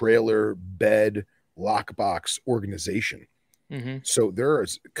 trailer, bed, lockbox organization. Mm-hmm. So there are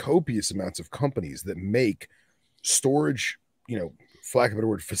copious amounts of companies that make storage, you know, for lack of a better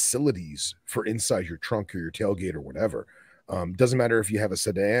word, facilities for inside your trunk or your tailgate or whatever. Doesn't matter if you have a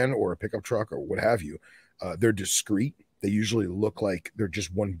sedan or a pickup truck or what have you. They're discreet. They usually look like they're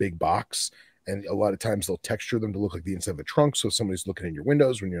just one big box. And a lot of times they'll texture them to look like the inside of a trunk. So if somebody's looking in your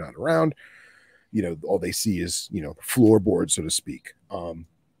windows when you're not around, you know, all they see is, you know, floorboard, so to speak.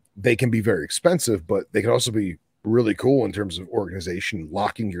 They can be very expensive, but they can also be really cool in terms of organization,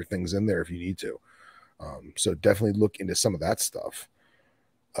 locking your things in there if you need to. So definitely look into some of that stuff.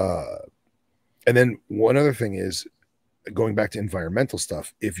 And then one other thing is, going back to environmental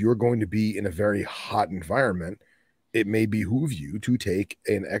stuff, if you're going to be in a very hot environment, it may behoove you to take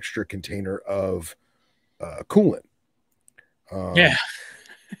an extra container of coolant. Yeah.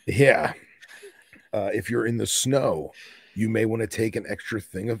 If you're in the snow, you may want to take an extra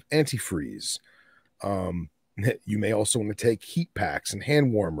thing of antifreeze. You may also want to take heat packs and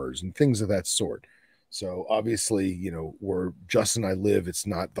hand warmers and things of that sort. So obviously, you know, where Justin and I live, it's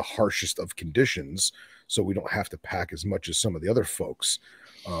not the harshest of conditions, so we don't have to pack as much as some of the other folks.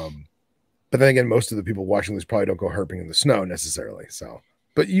 But then again, most of the people watching this probably don't go herping in the snow necessarily. So,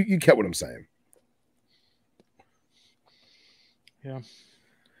 but you get what I'm saying. Yeah.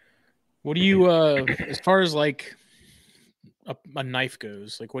 What do you, as far as like a knife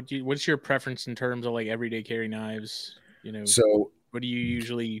goes, like what's your preference in terms of like everyday carry knives? You know, so what do you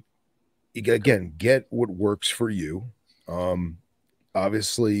usually? Again, get what works for you.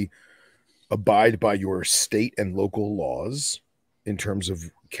 Obviously, abide by your state and local laws in terms of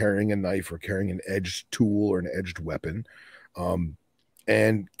carrying a knife or carrying an edged tool or an edged weapon,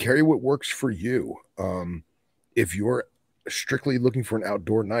 and carry what works for you. If you're strictly looking for an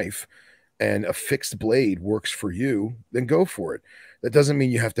outdoor knife and a fixed blade works for you, then go for it. That doesn't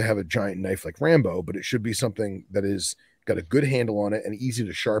mean you have to have a giant knife like Rambo, but it should be something that is got a good handle on it and easy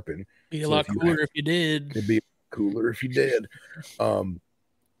to sharpen. Be a lot cooler if you did. It'd be cooler if you did.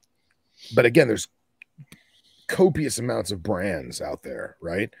 But again, there's copious amounts of brands out there,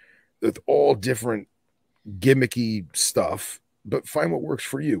 right? With all different gimmicky stuff, but find what works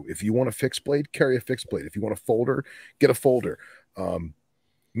for you. If you want a fixed blade, carry a fixed blade. If you want a folder, get a folder.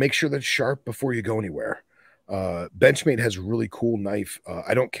 Make sure that's sharp before you go anywhere. Benchmade has a really cool knife.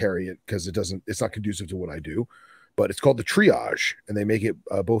 I don't carry it because it's not conducive to what I do, but it's called the Triage, and they make it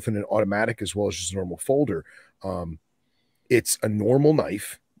both in an automatic as well as just a normal folder. It's a normal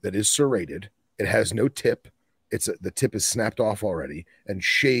knife that is serrated. It has no tip. The tip is snapped off already and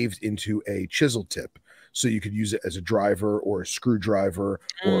shaved into a chisel tip. So you could use it as a driver or a screwdriver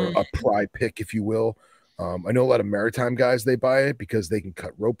or a pry pick, if you will. I know a lot of maritime guys, they buy it because they can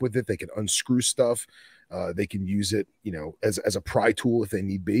cut rope with it. They can unscrew stuff. They can use it, as a pry tool if they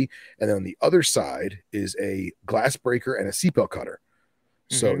need be. And then on the other side is a glass breaker and a seatbelt cutter.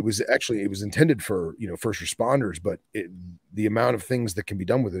 So it was intended for, first responders, but the amount of things that can be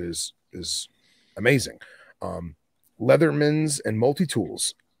done with it is amazing. Leathermans and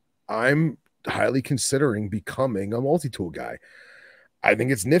multi-tools. I'm highly considering becoming a multi-tool guy. I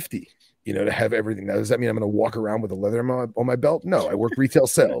think it's nifty, to have everything. Now, does that mean I'm going to walk around with a leather on my belt? No, I work retail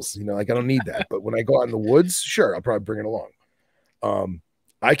sales, I don't need that. But when I go out in the woods, sure, I'll probably bring it along.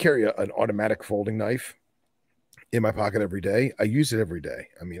 I carry an automatic folding knife in my pocket every day. I use it every day.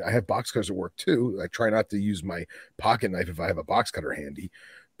 I mean, I have box cutters at work too. I try not to use my pocket knife if I have a box cutter handy,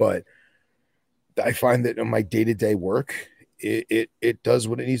 but I find that in my day-to-day work, it does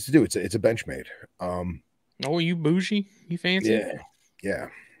what it needs to do. It's a Benchmade. Oh, you bougie? You fancy? Yeah.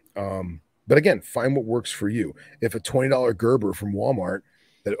 But again, find what works for you. If a $20 Gerber from Walmart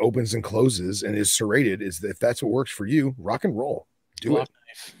that opens and closes and is serrated, if that's what works for you, rock and roll. Do Glock it.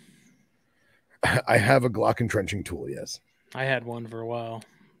 Knife. I have a Glock entrenching tool, yes. I had one for a while.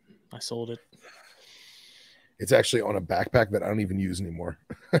 I sold it. It's actually on a backpack that I don't even use anymore.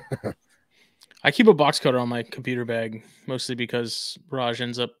 I keep a box cutter on my computer bag, mostly because Raj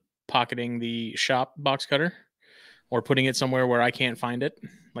ends up pocketing the shop box cutter or putting it somewhere where I can't find it.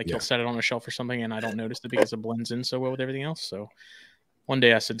 Like he'll set it on a shelf or something and I don't notice it because it blends in so well with everything else. So one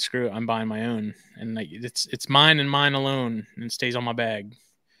day I said, screw it, I'm buying my own. And it's mine and mine alone and stays on my bag.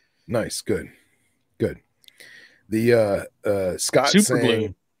 Nice. Good. The Scott super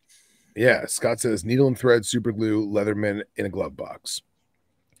glue. Yeah, Scott says needle and thread, super glue, Leatherman in a glove box.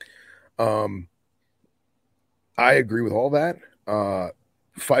 I agree with all that.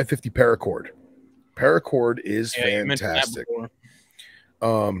 550 paracord. Paracord is fantastic.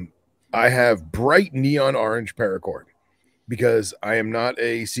 I have bright neon orange paracord because I am not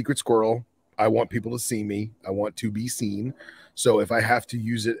a secret squirrel. I want people to see me. I want to be seen. So if I have to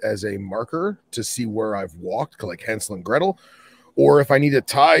use it as a marker to see where I've walked, like Hansel and Gretel, or if I need to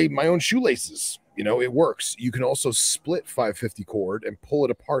tie my own shoelaces, it works. You can also split 550 cord and pull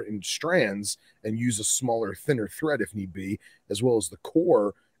it apart in strands and use a smaller, thinner thread if need be, as well as the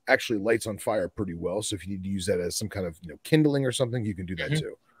core actually lights on fire pretty well. So if you need to use that as some kind of kindling or something, you can do that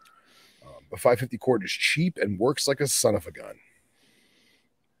too. But 550 cord is cheap and works like a son of a gun.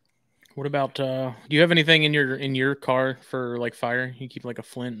 What about do you have anything in your car for like fire? You keep like a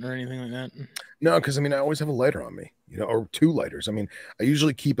flint or anything like that? No, because I always have a lighter on me, or two lighters. I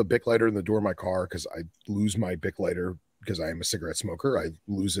usually keep a Bic lighter in the door of my car because I lose my Bic lighter because I am a cigarette smoker. I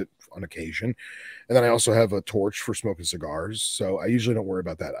lose it on occasion. And then I also have a torch for smoking cigars. So I usually don't worry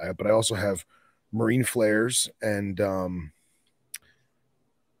about that. But I also have marine flares and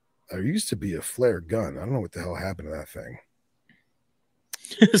there used to be a flare gun. I don't know what the hell happened to that thing.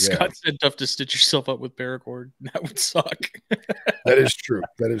 Scott said tough to stitch yourself up with paracord. That would suck. That is true.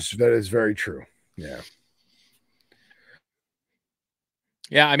 That is very true. Yeah.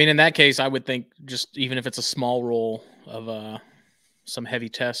 Yeah, in that case, I would think just even if it's a small roll of some heavy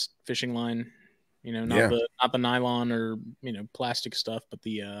test fishing line, not the nylon or plastic stuff, but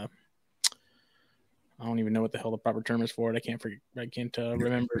the I don't even know what the hell the proper term is for it. I can't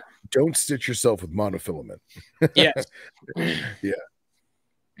remember. Don't stitch yourself with monofilament. Yes.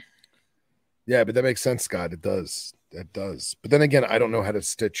 Yeah, but that makes sense, Scott. It does. That does. But then again, I don't know how to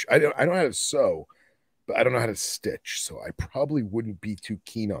stitch. I know how to sew, but I don't know how to stitch. So I probably wouldn't be too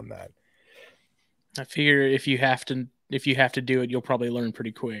keen on that. I figure if you have to do it, you'll probably learn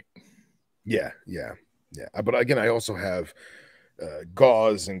pretty quick. Yeah. But again, I also have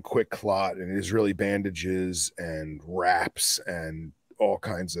gauze and quick clot and Israeli bandages and wraps and all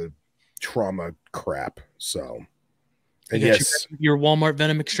kinds of trauma crap. So, and yes, your Walmart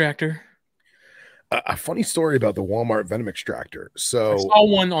venom extractor. A funny story about the Walmart venom extractor. So I saw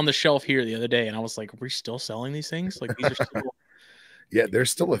one on the shelf here the other day, and I was like, "Are we still selling these things? Like these are still." Yeah, they're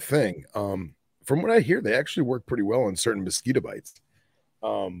still a thing. From what I hear, they actually work pretty well on certain mosquito bites.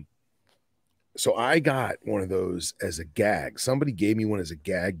 So I got one of those as a gag. Somebody gave me one as a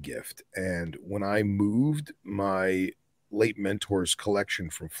gag gift. And when I moved my late mentor's collection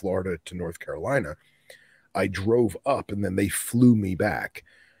from Florida to North Carolina, I drove up and then they flew me back.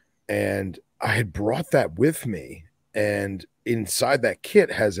 And I had brought that with me. And inside that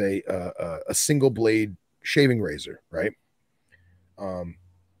kit has a single blade shaving razor, right? Um,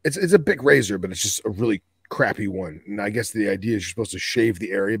 it's a big razor, but it's just a really crappy one. And I guess the idea is you're supposed to shave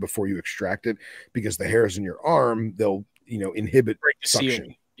the area before you extract it because the hairs in your arm, they'll, inhibit Break the suction,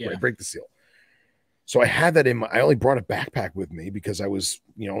 seal. Yeah. right? Break the seal. So I had that I only brought a backpack with me because I was,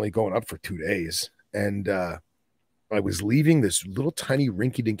 only going up for 2 days. And I was leaving this little tiny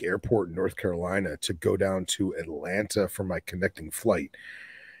rinky dink airport in North Carolina to go down to Atlanta for my connecting flight.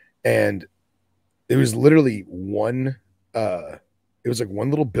 And it was literally it was like one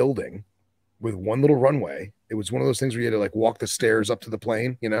little building with one little runway. It was one of those things where you had to like walk the stairs up to the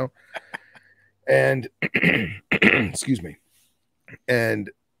plane, And excuse me. And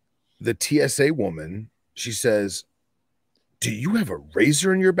the TSA woman, she says, "Do you have a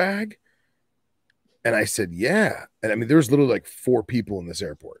razor in your bag?" And I said, "Yeah." And I mean, there was literally like 4 people in this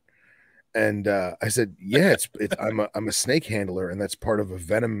airport. And I said, "Yeah, I'm a snake handler, and that's part of a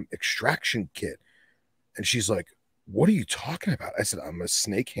venom extraction kit." And she's like, "What are you talking about?" I said, "I'm a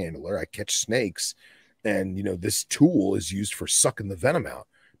snake handler. I catch snakes. And, this tool is used for sucking the venom out,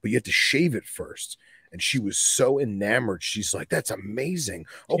 but you have to shave it first." And she was so enamored. She's like, "That's amazing.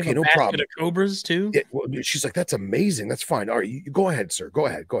 Okay, no problem." Of cobras too. Yeah, well, she's like, "That's amazing. That's fine. All right, you go ahead, sir. Go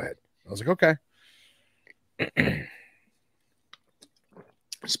ahead. Go ahead." I was like, "Okay."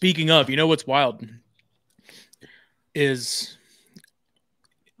 Speaking of, what's wild is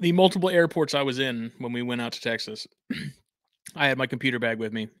the multiple airports I was in when we went out to Texas. I had my computer bag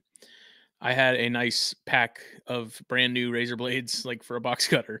with me. I had a nice pack of brand new razor blades, like for a box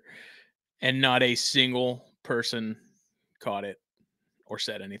cutter, and not a single person caught it or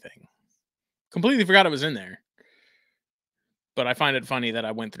said anything. Completely forgot it was in there. But I find it funny that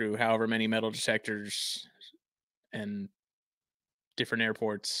I went through however many metal detectors and different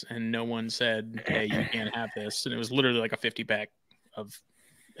airports, and no one said, "Hey, you can't have this." And it was literally like a 50 pack of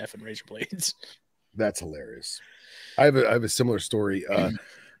effing razor blades. That's hilarious. I have a similar story.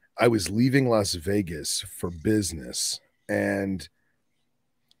 I was leaving Las Vegas for business, and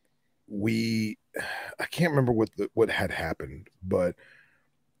I can't remember what had happened, but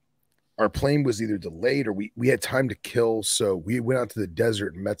our plane was either delayed or we had time to kill. So we went out to the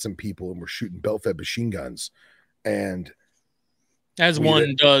desert and met some people and were shooting belt-fed machine guns. And as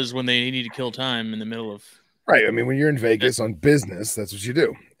one does when they need to kill time in the middle of right. I mean, when you're in Vegas on business, that's what you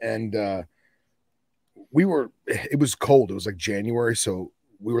do. And it was cold. It was like January. So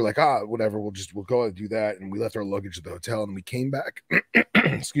we were like, whatever, we'll go and do that. And we left our luggage at the hotel and we came back.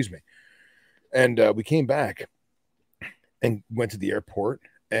 Excuse me. And we came back and went to the airport,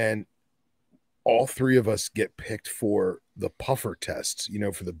 and all 3 of us get picked for the puffer tests,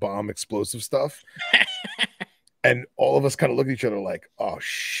 for the bomb explosive stuff. And all of us kind of look at each other like, "Oh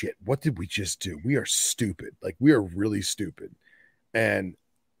shit, what did we just do? We are stupid. Like, we are really stupid." And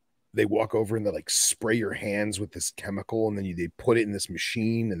they walk over and they like spray your hands with this chemical, and then they put it in this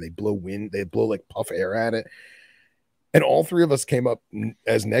machine and they blow like puff air at it. And all 3 of us came up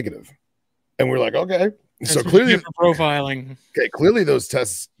as negative. And we're like, okay. That's so clearly for profiling. Okay, clearly those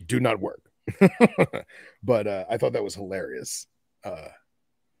tests do not work. But I thought that was hilarious.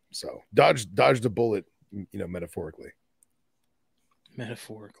 So dodged a bullet, metaphorically.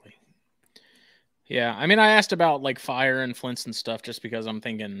 Metaphorically. Yeah, I mean, I asked about like fire and flints and stuff just because I'm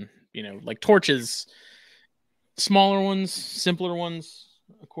thinking, like torches, smaller ones, simpler ones.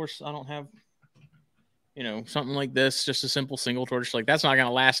 Of course, I don't have, something like this, just a simple single torch. Like that's not going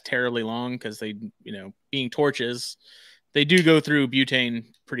to last terribly long because they, being torches, they do go through butane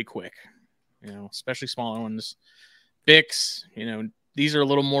pretty quick, especially smaller ones. Bics, these are a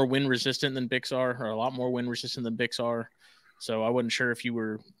little more wind resistant than Bics are, or a lot more wind resistant than Bics are. So I wasn't sure if you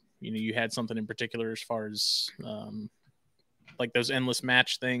were, you had something in particular as far as like those endless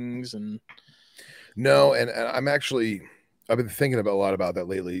match things. And no, and I've been thinking about a lot about that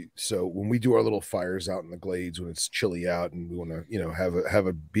lately. So when we do our little fires out in the glades when it's chilly out and we want to, have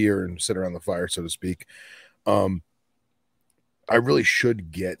a beer and sit around the fire, so to speak, I really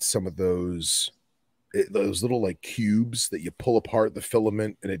should get some of those little like cubes that you pull apart the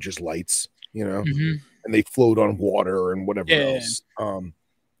filament and it just lights, mm-hmm. and they float on water and whatever else. And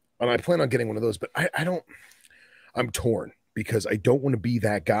I plan on getting one of those, but I'm torn because I don't want to be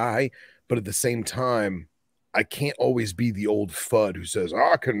that guy, but at the same time, I can't always be the old FUD who says,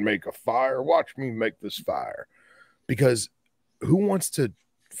 "I can make a fire. Watch me make this fire." Because who wants to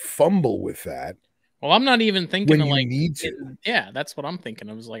fumble with that Well, I'm not even thinking when of you like, need to. yeah, that's what I'm thinking.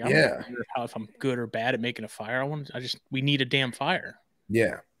 I was like, I don't Yeah. care how if I'm good or bad at making a fire. We need a damn fire.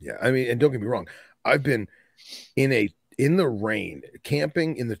 Yeah. Yeah. I mean, and don't get me wrong. I've been in the rain,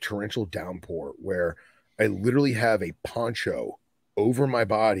 camping in the torrential downpour where I literally have a poncho over my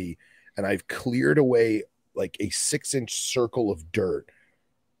body and I've cleared away like a 6-inch circle of dirt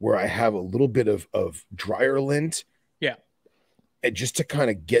where I have a little bit of dryer lint. Yeah. And just to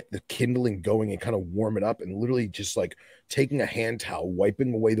kind of get the kindling going and kind of warm it up, and literally just like taking a hand towel,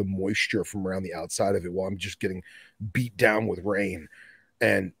 wiping away the moisture from around the outside of it while I'm just getting beat down with rain.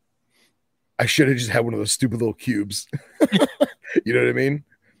 And I should have just had one of those stupid little cubes. You know what I mean?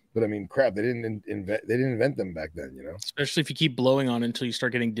 But I mean, crap, they didn't invent them back then, you know? Especially if you keep blowing on it until you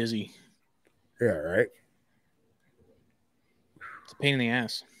start getting dizzy. Yeah, right. It's a pain in the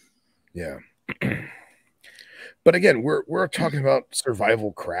ass. Yeah. But again, we're talking about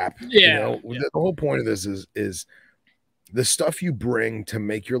survival crap. Yeah. You know, the whole point of this is the stuff you bring to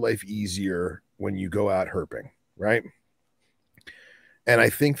make your life easier when you go out herping, right? And I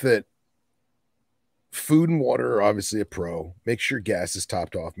think that food and water are obviously a pro. Make sure gas is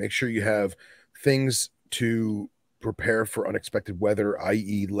topped off. Make sure you have things to prepare for unexpected weather,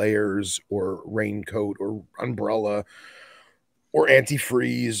 i.e., layers or raincoat or umbrella or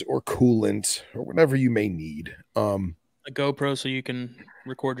antifreeze or coolant or whatever you may need. A GoPro so you can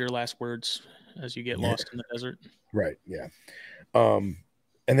record your last words as you get lost in the desert. Right. Yeah. And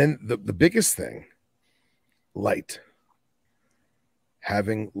then the biggest thing, light.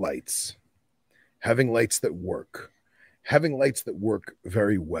 Having lights that work,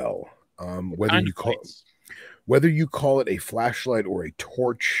 very well. Whether you call it a flashlight or a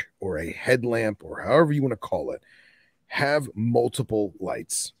torch or a headlamp or however you want to call it, have multiple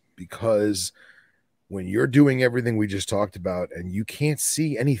lights, because when you're doing everything we just talked about and you can't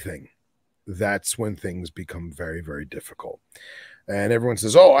see anything, that's when things become very, very difficult. And everyone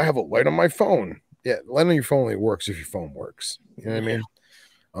says, "Oh, I have a light on my phone." Yeah, light on your phone only works if your phone works. You know what I mean?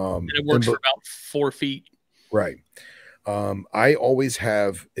 And it works for about 4 feet. Right. I always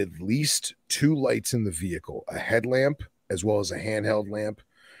have at least 2 lights in the vehicle, a headlamp as well as a handheld lamp.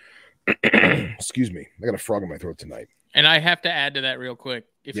 Excuse me. I got a frog in my throat tonight. And I have to add to that real quick.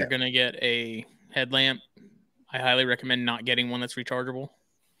 If you're going to get a headlamp, I highly recommend not getting one that's rechargeable.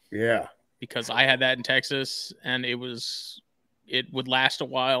 Yeah. Because I had that in Texas and it would last a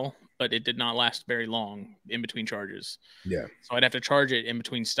while, but it did not last very long in between charges. Yeah. So I'd have to charge it in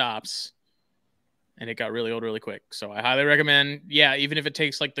between stops. And it got really old really quick. So I highly recommend, even if it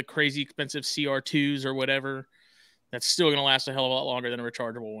takes like the crazy expensive CR2s or whatever, that's still going to last a hell of a lot longer than a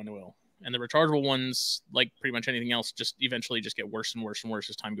rechargeable one will. And the rechargeable ones, like pretty much anything else, just eventually just get worse and worse and worse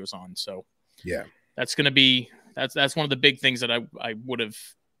as time goes on. So yeah, that's going to be, that's one of the big things that I would have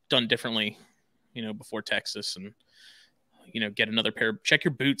done differently, before Texas, and, get another pair. Check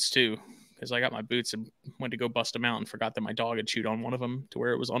your boots too. Because I got my boots and went to go bust them out and forgot that my dog had chewed on one of them to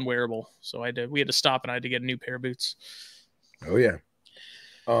where it was unwearable. So we had to stop and I had to get a new pair of boots. Oh yeah.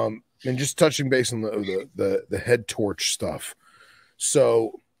 And just touching base on the head torch stuff.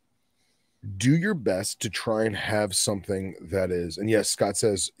 So do your best to try and have something that is, and yes, Scott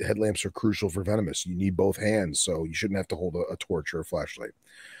says headlamps are crucial for venomous. You need both hands, so you shouldn't have to hold a torch or a flashlight.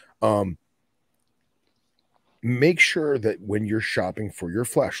 Make sure that when you're shopping for your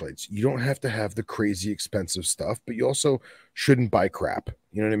flashlights, you don't have to have the crazy expensive stuff, but you also shouldn't buy crap.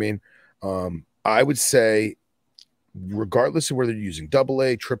 You know what I mean? I would say, regardless of whether you're using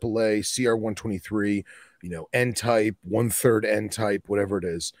AA, AAA, CR123, N-type, 1/3 N-type, whatever it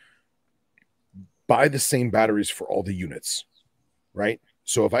is, buy the same batteries for all the units, right?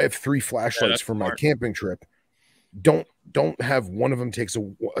 So if I have 3 flashlights for my camping trip, don't have one of them takes a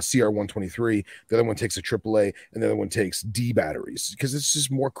CR123, the other one takes a AAA, and the other one takes D batteries, because it's just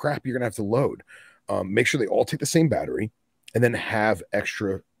more crap you're gonna have to load. Make sure they all take the same battery, and then have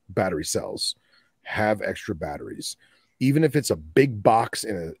extra battery cells, have extra batteries. Even if it's a big box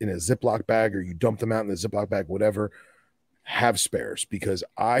in a Ziploc bag, or you dump them out in the Ziploc bag, whatever, have spares, because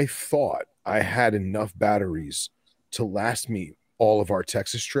I thought I had enough batteries to last me all of our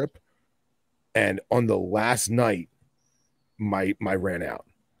Texas trip. And on the last night, my ran out.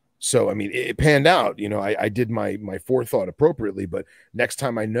 So, I mean, it panned out. I did my forethought appropriately, but next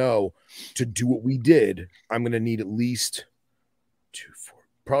time I know to do what we did, I'm going to need at least 2, 4,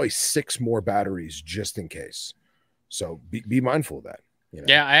 probably 6 more batteries just in case. So be mindful of that.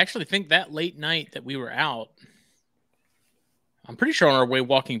 Yeah, I actually think that late night that we were out, I'm pretty sure on our way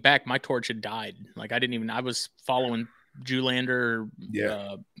walking back, my torch had died. Like I was following Julander,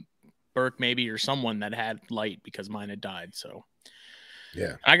 Burke maybe, or someone that had light because mine had died. So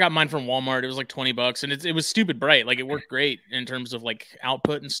Yeah. I got mine from Walmart. It was like $20, and it was stupid bright. Like, it worked great in terms of like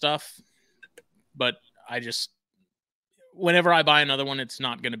output and stuff. But I just, whenever I buy another one, it's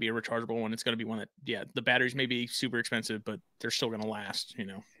not going to be a rechargeable one. It's going to be one that, yeah, the batteries may be super expensive, but they're still going to last, you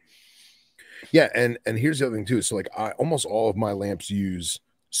know? Yeah. And here's the other thing too. So like almost all of my lamps use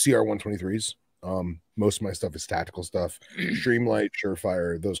CR123s. Most of my stuff is tactical stuff, Streamlight,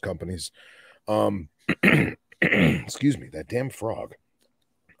 Surefire, those companies. Excuse me, that damn frog.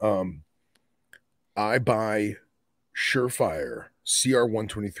 I buy Surefire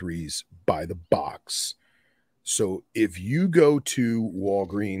CR123s by the box. So if you go to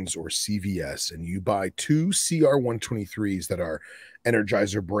Walgreens or CVS and you buy two CR123s that are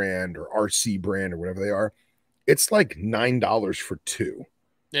Energizer brand or RC brand or whatever they are, it's like $9 for two.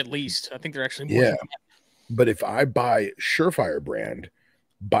 At least. I think they're actually more Yeah. than that. But if I buy Surefire brand,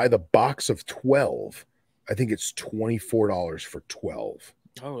 buy the box of 12, I think it's $24 for 12.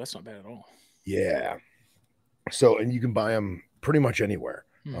 Oh, that's not bad at all. Yeah. So, and you can buy them pretty much anywhere.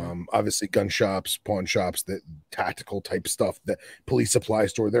 Obviously, gun shops, pawn shops, that tactical type stuff, that police supply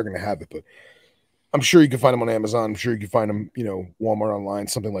store, they're going to have it. But I'm sure you can find them on Amazon. I'm sure you can find them, you know, Walmart online,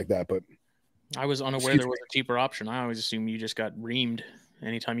 something like that. But I was unaware there was a cheaper option. I always assumed you just got reamed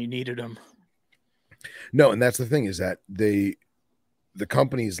anytime you needed them. No, and that's the thing is that the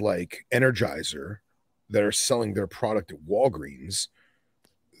companies like Energizer that are selling their product at Walgreens,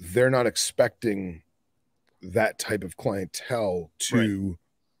 they're not expecting that type of clientele to, right.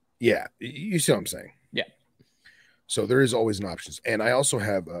 Yeah, you see what I'm saying? Yeah. So there is always an option. And I also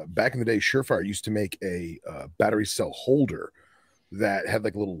have, back in the day, Surefire used to make a battery cell holder that had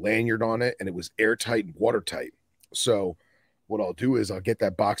like a little lanyard on it, and it was airtight and watertight. So what I'll do is I'll get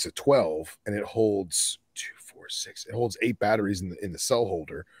that box of 12, and it holds 2, 4, 6. It holds 8 batteries in the cell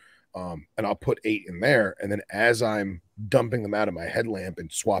holder. And I'll put 8 in there. And then as I'm dumping them out of my headlamp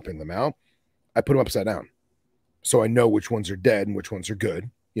and swapping them out, I put them upside down. So I know which ones are dead and which ones are good,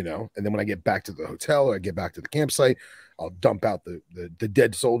 you know. And then when I get back to the hotel or I get back to the campsite, I'll dump out the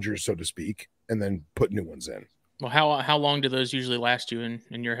dead soldiers, so to speak, and then put new ones in. Well, how long do those usually last you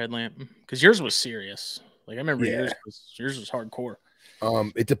in your headlamp? Because yours was serious. Like, I remember yours was hardcore.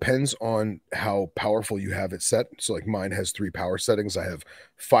 It depends on how powerful you have it set. So like mine has 3 power settings. I have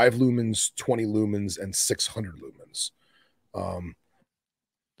 5 lumens, 20 lumens, and 600 lumens.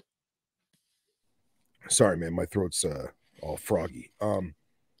 Sorry, man, my throat's all froggy.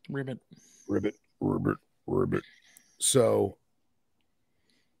 Ribbit. So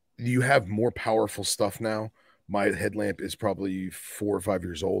you have more powerful stuff now. My headlamp is probably 4 or 5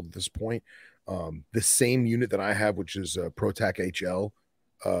 years old at this point. The same unit that I have, which is ProTac HL,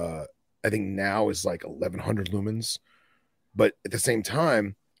 I think now is like 1100 lumens. But at the same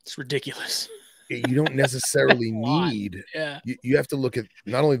time, it's ridiculous. You don't necessarily need. Yeah. You have to look at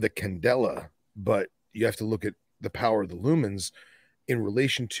not only the candela, but you have to look at the power of the lumens in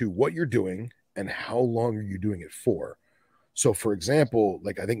relation to what you're doing and how long are you doing it for. So, for example,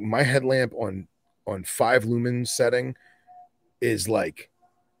 like I think my headlamp on 5 lumen setting is like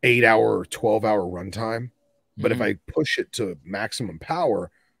 8-hour or 12-hour runtime. But if I push it to maximum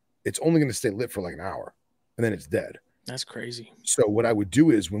power, it's only going to stay lit for like an hour, and then it's dead. That's crazy. So what I would do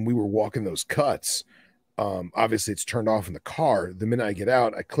is when we were walking those cuts, obviously it's turned off in the car. The minute I get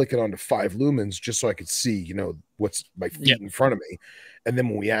out, I click it onto 5 lumens just so I could see, you know, what's my feet in front of me. And then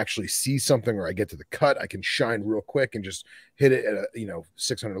when we actually see something or I get to the cut, I can shine real quick and just hit it at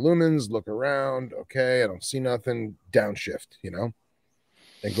 600 lumens, look around. Okay, I don't see nothing. Downshift, you know,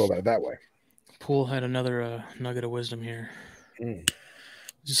 and go about it that way. Poole had another nugget of wisdom here.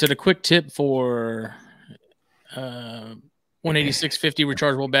 Just said a quick tip for 18650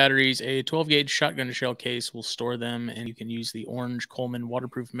 rechargeable batteries. A 12-gauge shotgun shell case will store them, and you can use the orange Coleman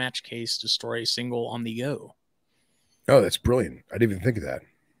waterproof match case to store a single on the go. Oh, that's brilliant. I didn't even think of that.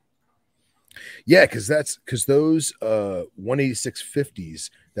 Yeah, because those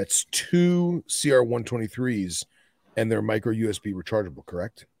 18650s, that's 2 CR123s, and they're micro USB rechargeable,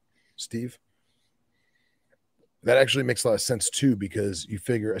 correct, Steve? That actually makes a lot of sense too, because you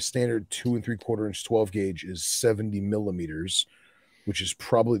figure a standard 2 3/4 inch 12 gauge is 70 millimeters, which is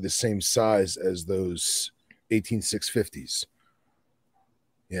probably the same size as those 18650s.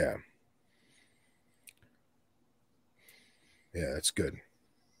 Yeah. Yeah, that's good.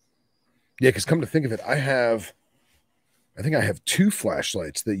 Yeah, because come to think of it, I think I have 2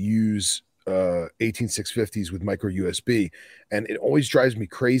 flashlights that use 18650s with micro USB, and it always drives me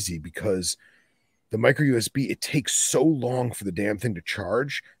crazy because the micro USB, it takes so long for the damn thing to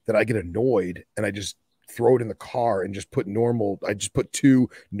charge that I get annoyed and I just throw it in the car and just put I just put 2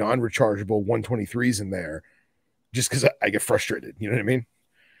 non-rechargeable 123s in there just because I get frustrated. You know what I mean?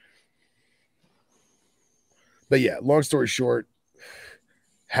 But yeah, long story short,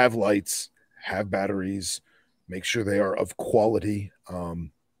 have lights, have batteries, make sure they are of quality.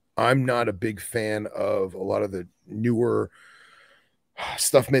 I'm not a big fan of a lot of the newer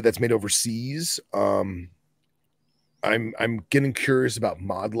stuff that's made overseas. I'm getting curious about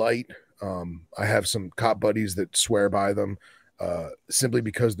Mod Light. I have some cop buddies that swear by them, simply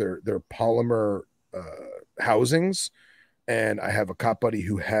because they're polymer housings, and I have a cop buddy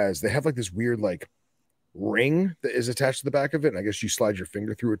who they have like this weird like ring that is attached to the back of it, and I guess you slide your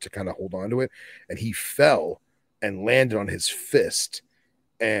finger through it to kind of hold on to it. And he fell and landed on his fist,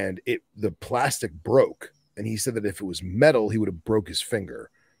 and the plastic broke. And he said that if it was metal, he would have broke his finger.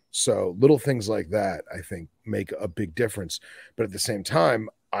 So little things like that, I think, make a big difference. But at the same time,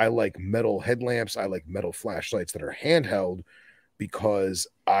 I like metal headlamps. I like metal flashlights that are handheld because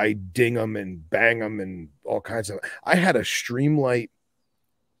I ding them and bang them and all kinds of. I had a Streamlight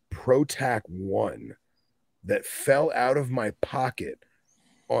ProTac 1 that fell out of my pocket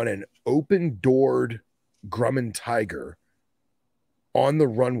on an open-doored Grumman Tiger on the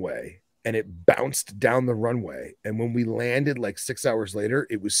runway, and it bounced down the runway. And when we landed like 6 hours later,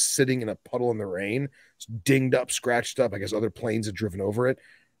 it was sitting in a puddle in the rain, dinged up, scratched up. I guess other planes had driven over it,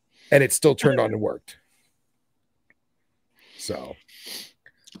 and it still turned on and worked. So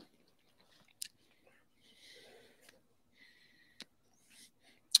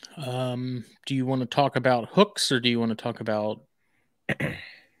do you want to talk about hooks, or do you want to talk about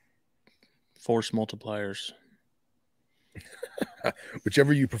force multipliers?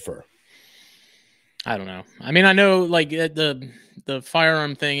 Whichever you prefer. I don't know. I mean, I know like the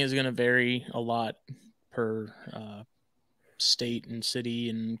firearm thing is going to vary a lot per state and city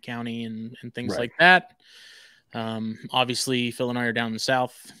and county and things like that. Obviously, Phil and I are down in the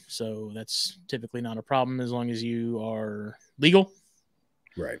South, so that's typically not a problem as long as you are legal.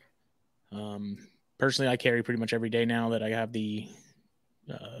 Right. Personally, I carry pretty much every day now that I have the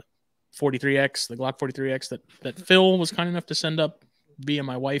 43X, the Glock 43X that Phil was kind enough to send up via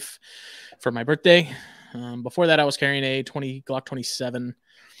my wife for my birthday. Before that, I was carrying a Glock 27,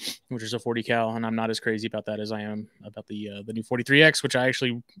 which is a 40 cal, and I'm not as crazy about that as I am about the new 43X, which I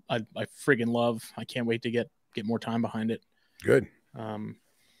friggin' love. I can't wait to get more time behind it. Good. I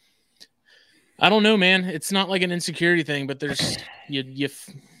don't know, man. It's not like an insecurity thing, but there's you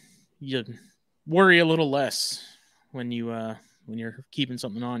worry a little less when you're keeping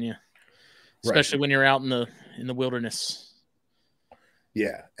something on you, especially when you're out in the wilderness.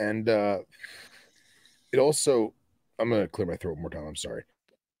 Yeah, and it also, I'm gonna clear my throat one more time. I'm sorry.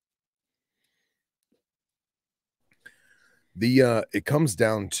 It comes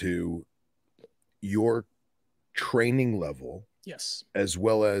down to your training level, yes, as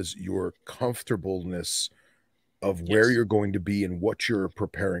well as your comfortableness of where you're going to be and what you're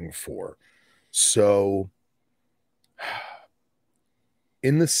preparing for. So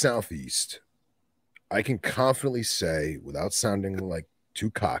in the Southeast, I can confidently say, without sounding like too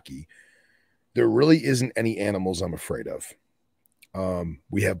cocky, there really isn't any animals I'm afraid of.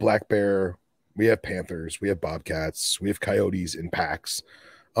 We have black bear, we have panthers, we have bobcats, we have coyotes in packs.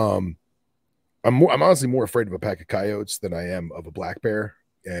 I'm honestly more afraid of a pack of coyotes than I am of a black bear,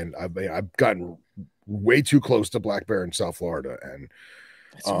 and I've gotten way too close to black bear in South Florida, and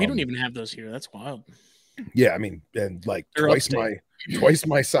we don't even have those here. That's wild. Yeah, I mean, and like twice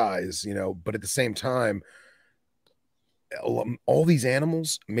my size, you know. But at the same time, all these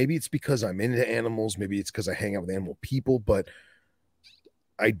animals, maybe it's because I'm into animals, maybe it's because I hang out with animal people, but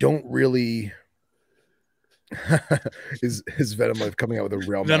I don't really. Is Venom Life coming out with a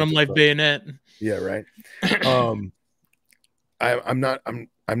real Venom Life bayonet? Yeah, right. I'm not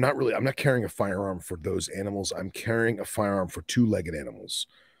carrying a firearm for those animals. I'm carrying a firearm for two-legged animals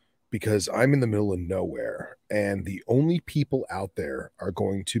because I'm in the middle of nowhere, and the only people out there are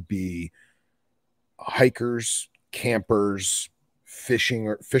going to be hikers, campers,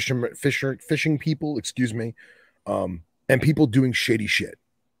 fishing people, excuse me, and people doing shady shit.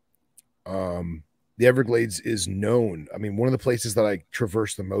 The Everglades is known. I mean, one of the places that I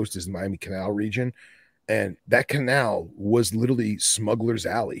traverse the most is the Miami Canal region, and that canal was literally smuggler's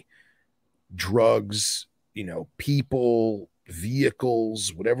alley. Drugs, you know, people,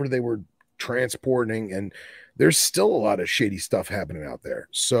 vehicles, whatever they were transporting, and there's still a lot of shady stuff happening out there.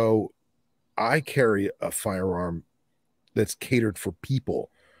 So I carry a firearm that's catered for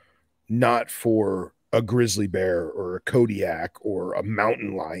people, not for a grizzly bear or a Kodiak or a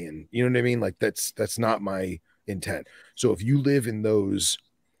mountain lion. You know what I mean? Like that's not my intent. So if you live in those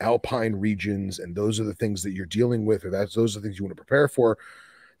alpine regions and those are the things that you're dealing with, or those are the things you want to prepare for,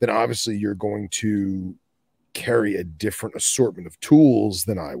 then obviously you're going to carry a different assortment of tools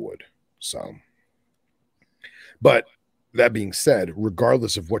than I would. So, but that being said,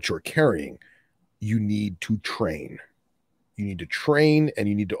 regardless of what you're carrying, you need to train. You need to train, and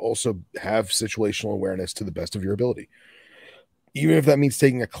you need to also have situational awareness to the best of your ability. Even if that means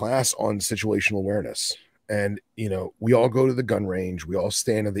taking a class on situational awareness. And, we all go to the gun range. We all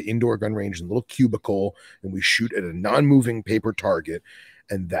stand in the indoor gun range in a little cubicle, and we shoot at a non-moving paper target.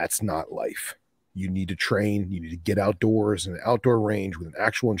 And that's not life. You need to train. You need to get outdoors in an outdoor range with an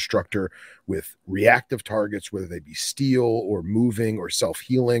actual instructor with reactive targets, whether they be steel or moving or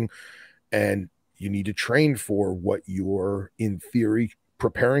self-healing. And you need to train for what you're, in theory,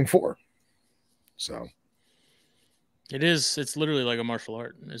 preparing for. So it's literally like a martial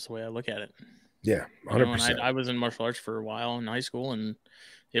art is the way I look at it. Yeah, 100%. And I was in martial arts for a while in high school, and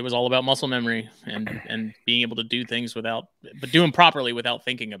it was all about muscle memory and being able to do things but do them properly without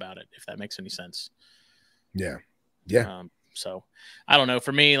thinking about it, if that makes any sense. Yeah. So I don't know.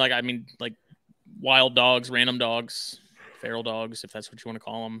 For me, like wild dogs, random dogs, feral dogs, if that's what you want to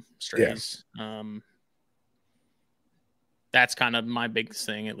call them, strays. Yeah. That's kind of my big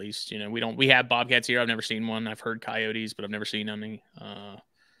thing, at least. We have bobcats here. I've never seen one. I've heard coyotes, but I've never seen any.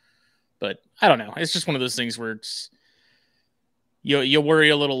 But I don't know. It's just one of those things where you worry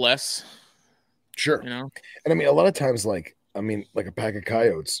a little less. Sure. And I mean, a lot of times, like a pack of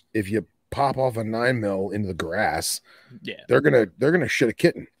coyotes, if you pop off a 9mm into the grass, yeah, they're gonna shit a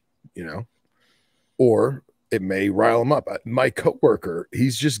kitten, or it may rile them up. My coworker,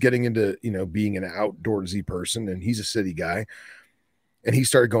 he's just getting into being an outdoorsy person, and he's a city guy, and he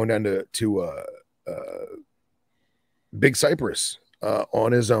started going down to Big Cypress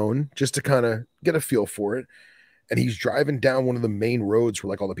on his own just to kind of get a feel for it. And he's driving down one of the main roads where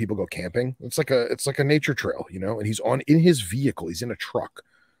like all the people go camping. It's like a nature trail, and he's in his vehicle. He's in a truck,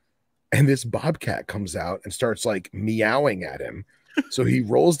 and this bobcat comes out and starts like meowing at him. So he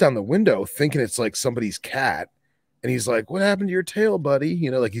rolls down the window thinking it's like somebody's cat. And he's like, "What happened to your tail, buddy?"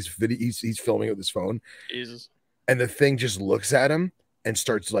 Like he's filming it with his phone. Jesus. And the thing just looks at him and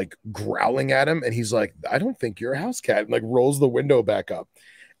starts like growling at him. And he's like, "I don't think you're a house cat," and like rolls the window back up.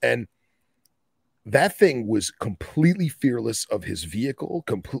 And that thing was completely fearless of his vehicle,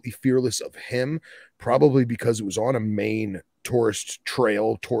 completely fearless of him, probably because it was on a main tourist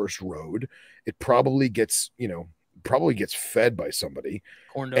road. It probably gets fed by somebody.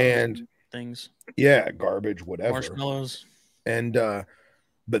 Corn dogs and things. Yeah, garbage, whatever. Marshmallows. And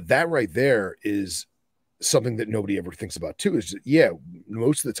but that right there is something that nobody ever thinks about too. Is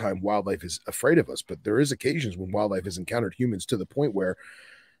most of the time wildlife is afraid of us, but there is occasions when wildlife has encountered humans to the point where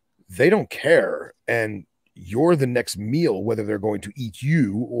they don't care, and you're the next meal, whether they're going to eat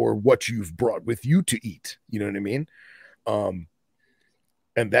you or what you've brought with you to eat. You know what I mean?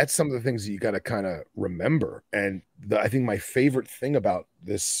 And that's some of the things that you got to kind of remember. And I think my favorite thing about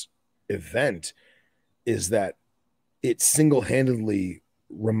this event is that it single-handedly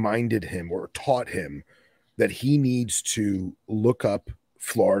reminded him or taught him that he needs to look up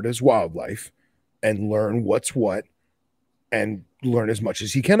Florida's wildlife and learn what's what and learn as much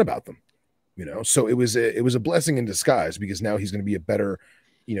as he can about them. So it was a blessing in disguise, because now he's going to be a better,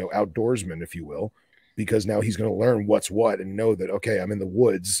 outdoorsman, if you will, because now he's going to learn what's what and know that, okay, I'm in the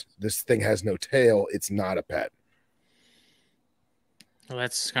woods. This thing has no tail. It's not a pet. Well,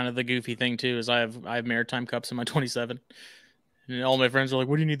 that's kind of the goofy thing too, is I have maritime cups in my 27, and all my friends are like,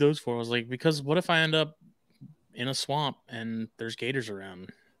 "What do you need those for?" I was like, "Because what if I end up in a swamp and there's gators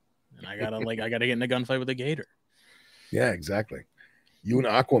around, and I gotta get in a gunfight with a gator?" Yeah, exactly. You and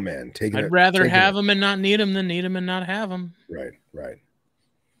Aquaman taking. I'd rather have them and not need them than need them and not have them. Right.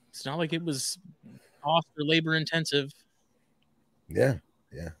 It's not like it was cost or labor intensive. Yeah.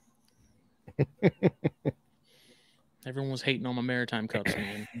 Everyone was hating on my maritime cups,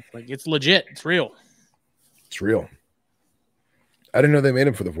 man. It's legit. It's real. I didn't know they made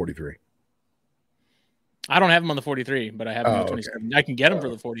them for the 43. I don't have them on the 43, but I have them on the 27. Okay. I can get them for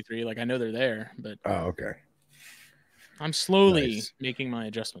the 43. Like, I know they're there, but okay. I'm slowly making my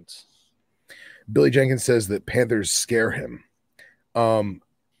adjustments. Billy Jenkins says that Panthers scare him.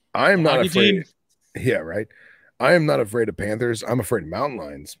 I am not afraid. Yeah, right. I am not afraid of Panthers. I'm afraid of mountain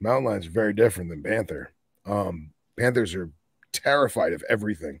lions. Mountain lions are very different than Panther. Panthers are terrified of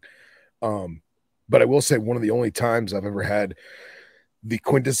everything. But I will say one of the only times I've ever had the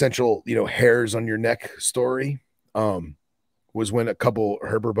quintessential, hairs on your neck story, was when a couple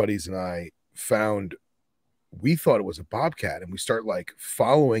Herber buddies and I found, we thought it was a bobcat, and we start like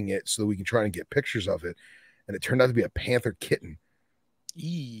following it so that we can try and get pictures of it. And it turned out to be a panther kitten.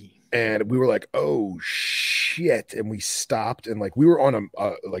 And we were like, "Oh shit." And we stopped, and like we were on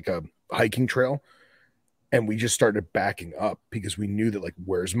a hiking trail, and we just started backing up because we knew that, like,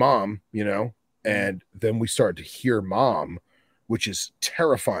 where's mom, you know? And then we started to hear mom, which is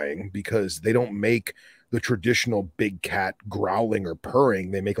terrifying because they don't make the traditional big cat growling or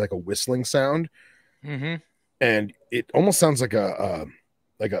purring. They make like a whistling sound, and it almost sounds like a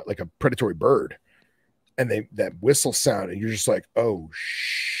predatory bird. And that whistle sound, and you're just like, oh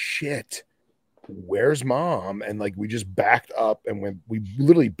shit, where's mom? And like we just backed up, and when we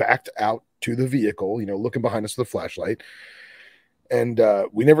literally backed out to the vehicle, you know, looking behind us with the flashlight, and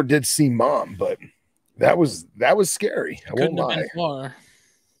we never did see mom, but that was scary. I won't Couldn't have been lie. far.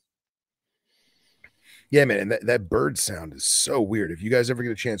 Yeah, man, and that bird sound is so weird. If you guys ever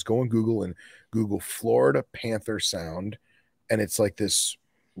get a chance, go on Google and Google Florida panther sound, and it's like this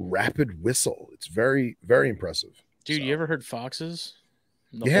rapid whistle. It's very, very impressive. Dude, So, you ever heard foxes?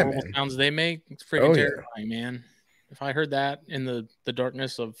 The yeah, horrible man. sounds they make? It's Oh freaking yeah. terrifying, man. If I heard that in the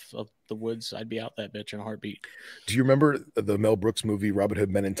darkness of the woods, I'd be out that bitch in a heartbeat. Do you remember the Mel Brooks movie Robin Hood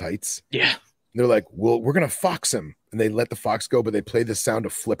Men in Tights? Yeah. They're like, well, we're gonna fox him, and they let the fox go, but they play the sound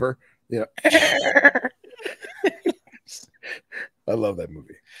of Flipper. You know, I love that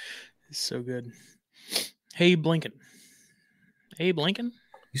movie. It's so good. Hey, Blinken. Abe Lincoln?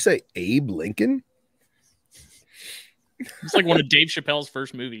 You say Abe Lincoln? It's like one of Dave Chappelle's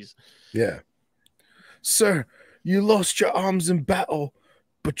first movies. Yeah. Sir, you lost your arms in battle,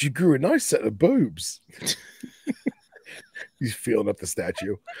 but you grew a nice set of boobs. He's feeling up the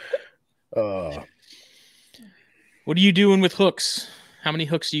statue. What are you doing with hooks? How many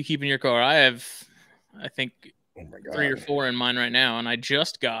hooks do you keep in your car? I have, I think, oh my God, 3 or 4 in mine right now, and I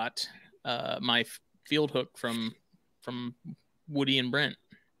just got my field hook from Woody and Brent.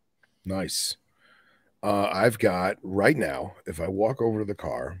 Nice. I've got right now, if I walk over to the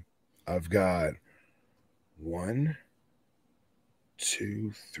car, I've got 1,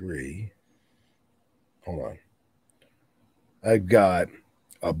 2, 3. Hold on. I've got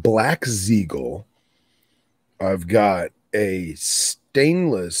a black Ziegel. I've got a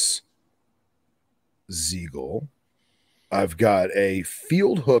stainless Ziegel. I've got a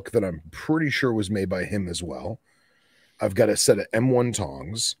field hook that I'm pretty sure was made by him as well. I've got a set of M1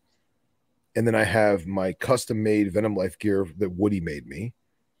 tongs. And then I have my custom made Venom Life gear that Woody made me.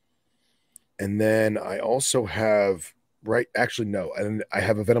 And then I also have, and I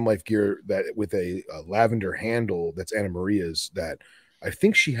have a Venom Life gear that with a lavender handle that's Anna Maria's that I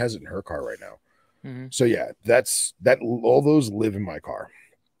think she has it in her car right now. So yeah, all those live in my car.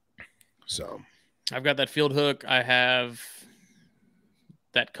 So I've got that field hook. I have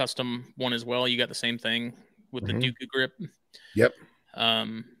that custom one as well. You got the same thing with the Dooku grip. Yep.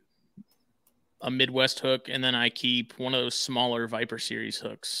 A Midwest hook, and then I keep one of those smaller Viper series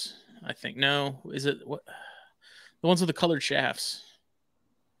hooks. I think is it what the ones with the colored shafts?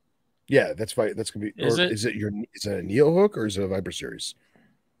 Yeah, that's right. That's gonna be. Is it a Neo hook or is it a Viper series?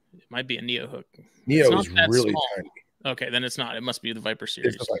 It might be a Neo hook. Neo is really tiny. Okay, then it's not. It must be the Viper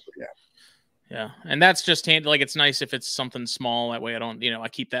series. It's the Viper, yeah. Yeah, and that's just like it's nice if it's something small. That way, I don't, I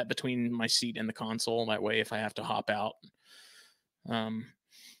keep that between my seat and the console. That way, if I have to hop out,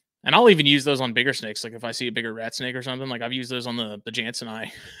 and I'll even use those on bigger snakes. Like if I see a bigger rat snake or something, like I've used those on the Jansen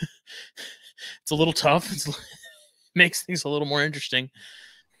eye. It's a little tough. It makes things a little more interesting.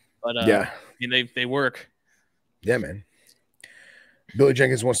 But yeah, I mean, they work. Yeah, man. Billy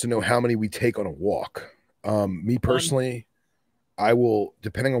Jenkins wants to know how many we take on a walk. Me personally, I will,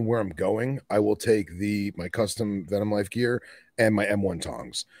 depending on where I'm going, I will take my custom Venom Life gear and my M1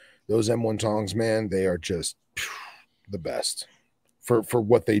 tongs. Those M1 tongs, man, they are just the best for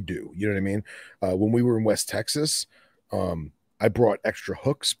what they do. You know what I mean? When we were in West Texas, I brought extra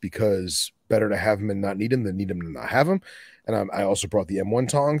hooks because better to have them and not need them than need them and not have them. And I also brought the M1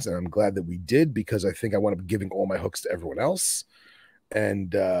 tongs, and I'm glad that we did because I think I wound up giving all my hooks to everyone else.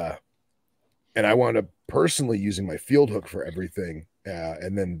 And I wound up personally using my field hook for everything,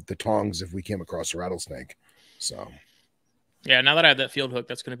 and then the tongs if we came across a rattlesnake. So, yeah, now that I have that field hook,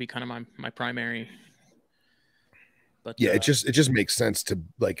 that's going to be kind of my primary. But yeah, it just makes sense to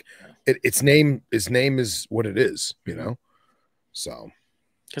like its name. Its name is what it is, you know. So,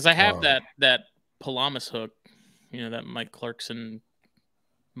 because I have that Palamas hook, that Mike Clarkson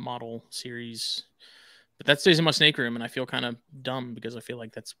model series. But that stays in my snake room, and I feel kind of dumb because I feel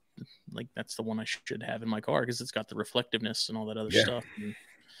like that's the one I should have in my car because it's got the reflectiveness and all that other stuff.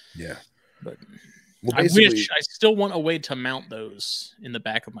 Yeah. But I still want a way to mount those in the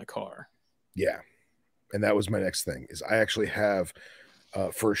back of my car. Yeah. And that was my next thing is I actually have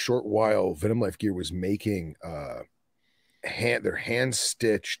for a short while, Venom Life Gear was making their hand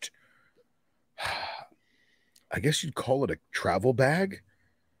stitched, I guess you'd call it a travel bag.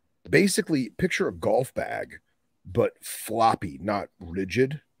 basically picture a golf bag, but floppy, not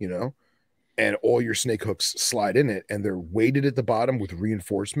rigid, you know, and all your snake hooks slide in it, and they're weighted at the bottom with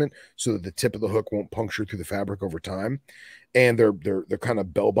reinforcement so that the tip of the hook won't puncture through the fabric over time, and they're kind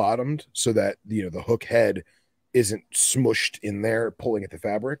of bell bottomed so that the hook head isn't smushed in there pulling at the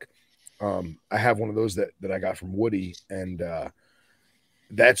fabric. I have one of those that I got from Woody, and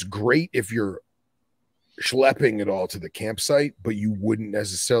that's great if you're schlepping it all to the campsite, but you wouldn't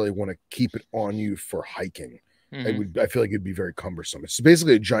necessarily want to keep it on you for hiking. I feel like it'd be very cumbersome. It's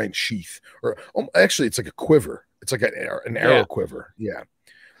basically a giant sheath, or actually, it's like a quiver. It's like an arrow quiver. Yeah.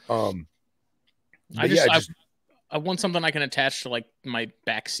 I want something I can attach to like my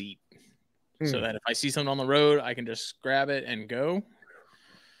back seat, so that if I see something on the road, I can just grab it and go.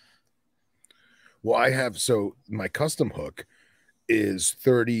 Well, my custom hook is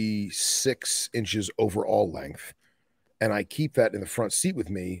 36 inches overall length, and I keep that in the front seat with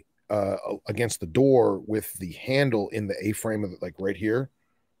me against the door with the handle in the A-frame of it, like right here,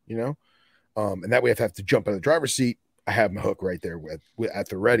 and that way if I have to jump out of the driver's seat, I have my hook right there at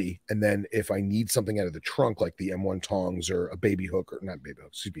the ready. And then if I need something out of the trunk, like the M1 tongs or a baby hook, or not baby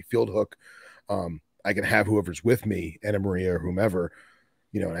hook, excuse me, field hook, I can have whoever's with me, Anna Maria or whomever,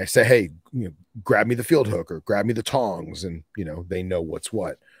 and I say, hey, grab me the field hook or grab me the tongs, and they know what's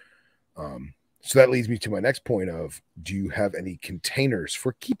what. So that leads me to my next point of, do you have any containers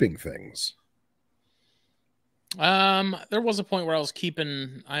for keeping things? There was a point where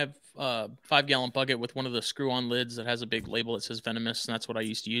I have a 5-gallon bucket with one of the screw-on lids that has a big label that says venomous, and that's what I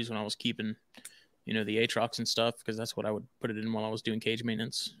used to use when I was keeping, the Atrox and stuff, because that's what I would put it in while I was doing cage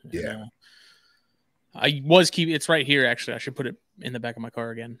maintenance. Yeah. It's right here, actually. I should put it in the back of my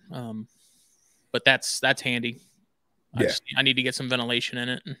car again. But that's handy. Yeah. I need to get some ventilation in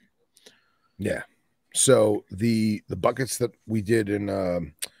it. Yeah. So the buckets that we did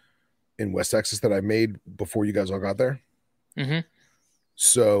in West Texas that I made before you guys all got there.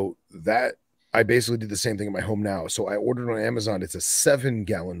 So that I basically did the same thing at my home now. So I ordered on Amazon. It's a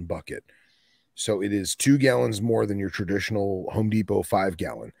 7-gallon bucket. So it is 2 gallons more than your traditional Home Depot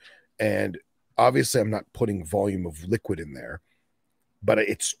 5-gallon. And obviously I'm not putting volume of liquid in there, but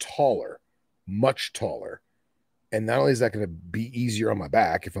it's taller, much taller. And not only is that going to be easier on my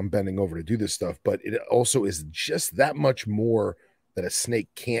back if I'm bending over to do this stuff, but it also is just that much more that a snake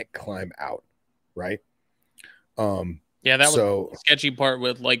can't climb out. Right. Yeah, that was the sketchy part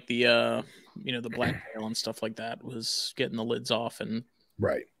with like the the black tail and stuff like that, was getting the lids off and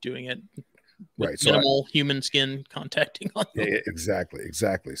doing it with minimal human skin contacting on them. Yeah,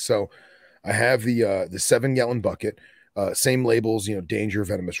 exactly. So I have the 7-gallon bucket, same labels, danger,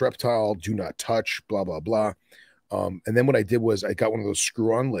 venomous reptile, do not touch, blah, blah, blah. And then what I did was I got one of those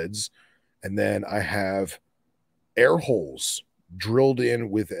screw-on lids, and then I have air holes drilled in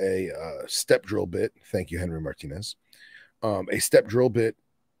with a step drill bit. Thank you, Henry Martinez. A step drill bit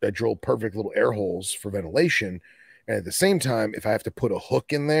that drill perfect little air holes for ventilation. And at the same time, if I have to put a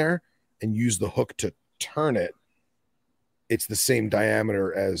hook in there and use the hook to turn it, it's the same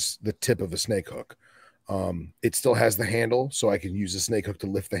diameter as the tip of a snake hook. It still has the handle, so I can use the snake hook to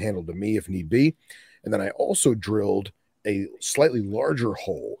lift the handle to me if need be. And then I also drilled a slightly larger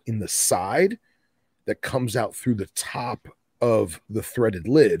hole in the side that comes out through the top of the threaded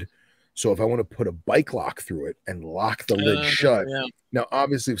lid. So if I want to put a bike lock through it and lock the lid shut, now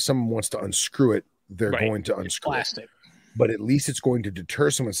obviously if someone wants to unscrew it, they're going to unscrew it. But at least it's going to deter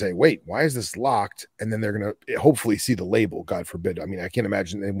someone and say, wait, why is this locked? And then they're going to hopefully see the label, God forbid. I mean, I can't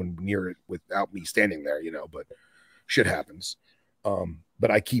imagine anyone near it without me standing there, but shit happens.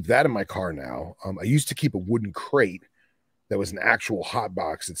 But I keep that in my car now. I used to keep a wooden crate that was an actual hot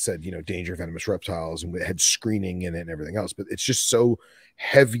box that said, danger, venomous reptiles, and it had screening in it and everything else. But it's just so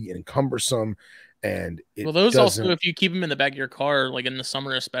heavy and cumbersome. And those also, if you keep them in the back of your car, like in the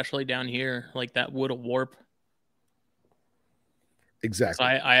summer, especially down here, like that wood will warp. Exactly. So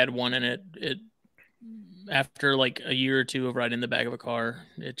I had one in it after like a year or two of riding in the back of a car,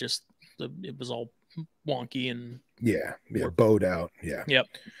 it was all wonky and bowed out. Yeah. Yep.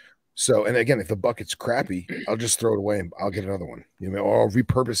 So, and again, if the bucket's crappy, I'll just throw it away and I'll get another one, or I'll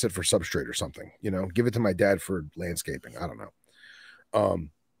repurpose it for substrate or something, give it to my dad for landscaping. I don't know.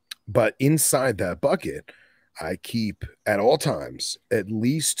 But inside that bucket, I keep at all times at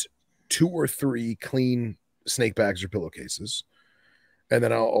least 2 or 3 clean snake bags or pillowcases. And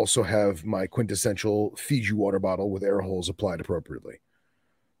then I'll also have my quintessential Fiji water bottle with air holes applied appropriately.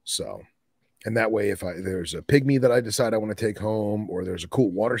 So, and that way, if there's a pygmy that I decide I want to take home, or there's a cool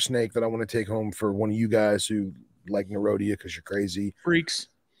water snake that I want to take home for one of you guys who like Nerodia because you're crazy freaks.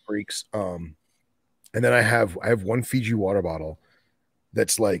 And then I have one Fiji water bottle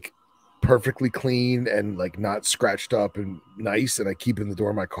that's like perfectly clean and like not scratched up and nice, and I keep it in the door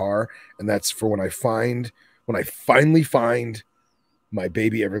of my car, and that's for when I finally find my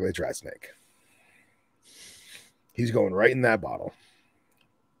baby Everglades rat snake. He's going right in that bottle.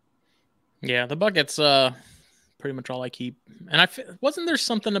 Yeah, the bucket's pretty much all I keep. And wasn't there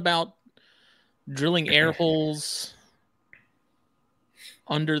something about drilling air holes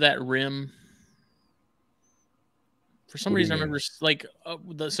under that rim? For some reason, I remember like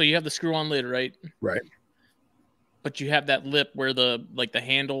so you have the screw-on lid, right? Right. But you have that lip where the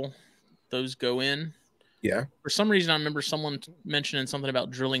handle, those go in. Yeah. For some reason, I remember someone mentioning something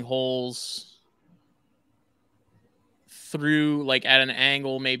about drilling holes through, like at an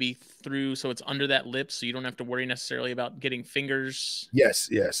angle, maybe through, so it's under that lip, so you don't have to worry necessarily about getting fingers. Yes,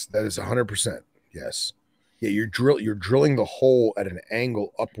 that is 100%. Yes. Yeah, you're drilling the hole at an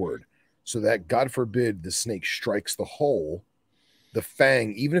angle upward, so that God forbid the snake strikes the hole. The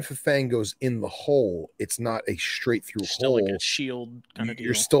fang, even if the fang goes in the hole, it's not a straight through Still hole. like a shield kind of deal.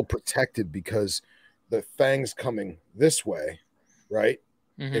 You're still protected because the fang's coming this way, right?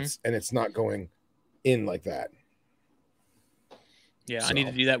 Mm-hmm. It's not going in like that. Yeah, so. I need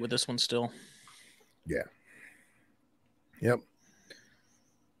to do that with this one still. Yeah. Yep.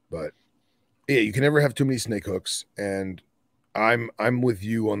 But yeah, you can never have too many snake hooks, and I'm with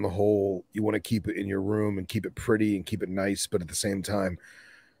you on the whole. You want to keep it in your room and keep it pretty and keep it nice, but at the same time,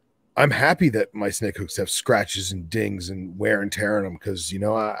 I'm happy that my snake hooks have scratches and dings and wear and tear on them because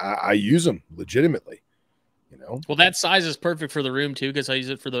I use them legitimately. Well, that size is perfect for the room too because I use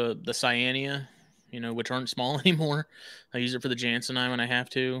it for the cyanea, which aren't small anymore. I use it for the Jansenii when I have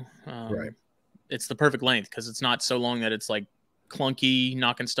to. Right. It's the perfect length because it's not so long that it's like clunky,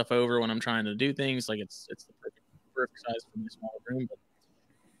 knocking stuff over when I'm trying to do things. Like it's the perfect size for my smaller room. But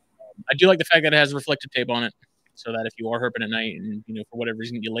I do like the fact that it has reflective tape on it, so that if you are herping at night and for whatever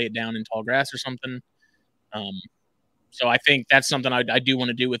reason you lay it down in tall grass or something. So I think that's something I do want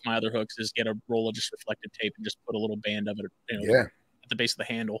to do with my other hooks is get a roll of just reflective tape and just put a little band of it, at the base of the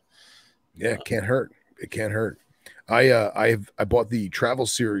handle. Yeah, it can't hurt. It can't hurt. I bought the travel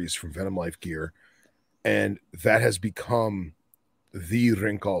series from Venom Life Gear, and that has become the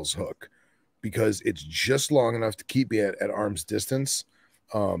Rincal's hook because it's just long enough to keep me at arm's distance,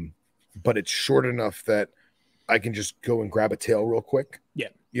 but it's short enough that I can just go and grab a tail real quick. Yeah.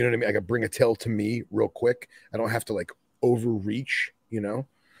 You know what I mean? I can bring a tail to me real quick. I don't have to like overreach,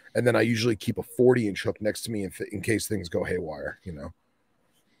 and then I usually keep a 40-inch hook next to me in case things go haywire,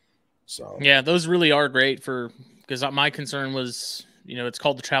 So yeah, those really are great because my concern was, it's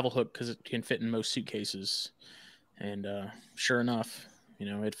called the travel hook because it can fit in most suitcases, and sure enough,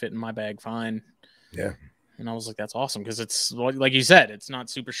 it fit in my bag fine. Yeah. And I was like, that's awesome because it's like you said, it's not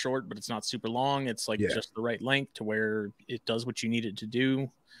super short, but it's not super long. It's like just the right length to where it does what you need it to do.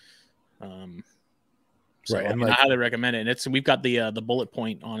 So right, and I highly recommend it. And we've got the bullet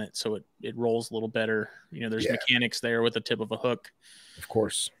point on it, so it rolls a little better. There's mechanics there with the tip of a hook. Of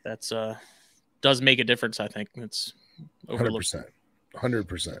course, that's does make a difference. I think it's 100%,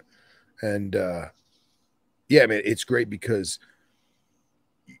 100%, and yeah, man, it's great because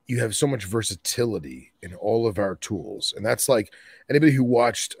you have so much versatility in all of our tools, and that's like anybody who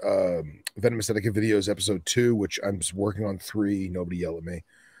watched Venomous Etiquette Videos episode 2, which I'm working on 3. Nobody yell at me.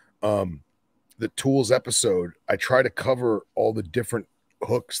 The tools episode, I try to cover all the different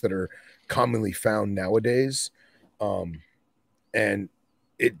hooks that are commonly found nowadays. And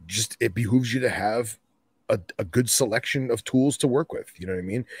it behooves you to have a good selection of tools to work with. You know what I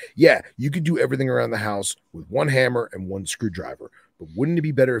mean? Yeah, you could do everything around the house with one hammer and one screwdriver, but wouldn't it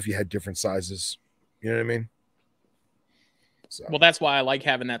be better if you had different sizes? You know what I mean? So. Well, that's why I like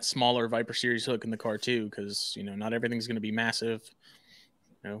having that smaller Viper Series hook in the car too, because not everything's going to be massive.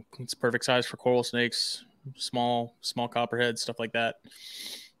 It's perfect size for coral snakes, small copperheads, stuff like that.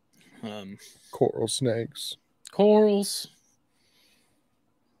 Coral snakes. Corals.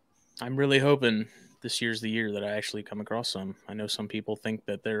 I'm really hoping this year's the year that I actually come across some. I know some people think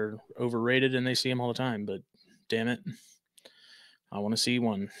that they're overrated and they see them all the time, but damn it, I want to see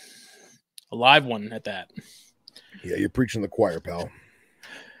one. A live one at that. Yeah, you're preaching the choir, pal.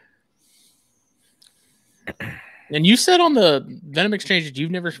 And you said on the Venom Exchange that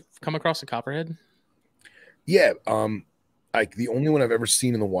you've never come across a copperhead? Yeah, the only one I've ever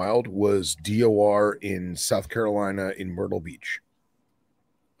seen in the wild was DOR in South Carolina in Myrtle Beach.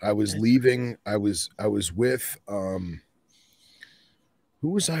 I was leaving. I was with who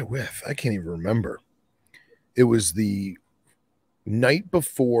was I with? I can't even remember. It was the night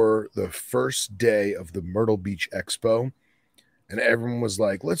before the first day of the Myrtle Beach Expo, and everyone was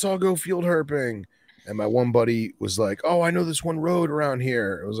like, "Let's all go field herping." And my one buddy was like, "Oh, I know this one road around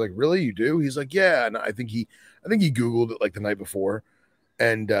here." I was like, "Really? You do?" He's like, "Yeah." And I think he Googled it like the night before,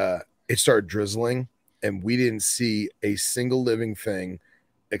 and it started drizzling, and we didn't see a single living thing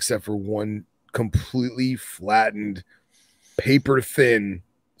except for one completely flattened, paper thin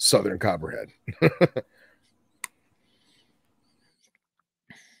southern copperhead.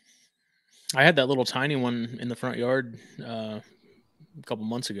 I had that little tiny one in the front yard a couple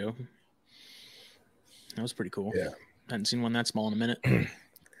months ago. That was pretty cool. Yeah. Hadn't seen one that small in a minute.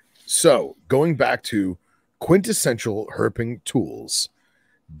 So going back to quintessential herping tools,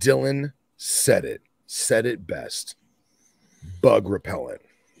 Dylan said it best. Bug repellent.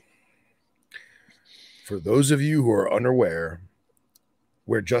 For those of you who are unaware,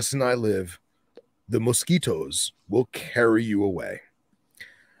 where Justin and I live, the mosquitoes will carry you away.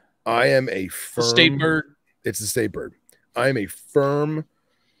 I am a firm State bird. It's the state bird. I am a firm,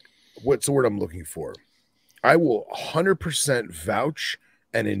 what's the word I'm looking for? I will 100% vouch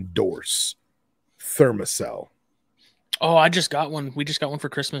and endorse Thermacell. Oh, I just got one. We just got one for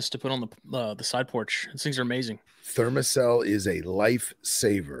Christmas to put on the side porch. These things are amazing. Thermacell is a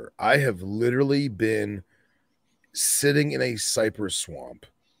lifesaver. I have literally been sitting in a cypress swamp,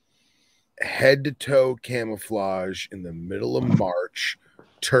 head to toe camouflage in the middle of March,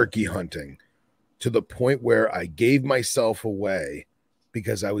 turkey hunting, to the point where I gave myself away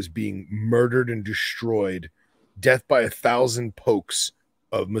because I was being murdered and destroyed, death by 1,000 pokes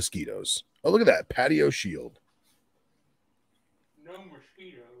of mosquitoes. Oh, look at that patio shield. No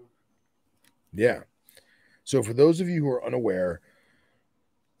mosquitoes. Yeah. So for those of you who are unaware,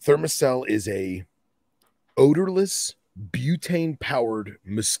 Thermacell is a odorless butane powered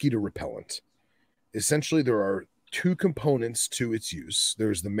mosquito repellent. Essentially, there are two components to its use.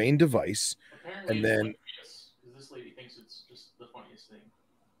 There's the main device, Apparently and then because this lady thinks it's just the funniest thing.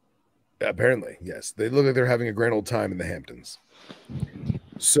 apparently, yes, they look like they're having a grand old time in the Hamptons.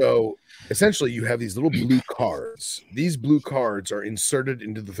 So essentially, you have these little blue cards. These blue cards are inserted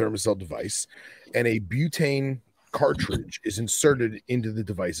into the Thermacell device, and a butane cartridge is inserted into the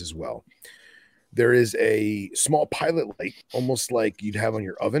device as well. There is a small pilot light, almost like you'd have on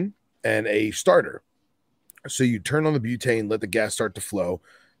your oven, and a starter. So you turn on the butane, let the gas start to flow,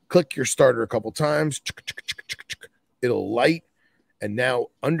 click your starter a couple times, it'll light, and now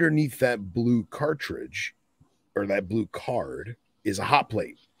underneath that blue cartridge or that blue card is a hot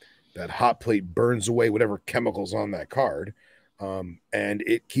plate. That hot plate burns away whatever chemicals on that card, and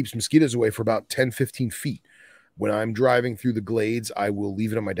it keeps mosquitoes away for about 10, 15 feet. When I'm driving through the glades, I will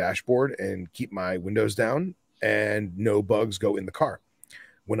leave it on my dashboard and keep my windows down, and no bugs go in the car.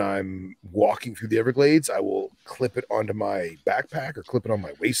 When I'm walking through the Everglades, I will clip it onto my backpack or clip it on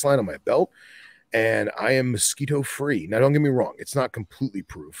my waistline on my belt, and I am mosquito free. Now, don't get me wrong; it's not completely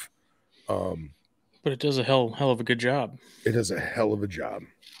proof. But it does a hell of a good job. It does a hell of a job.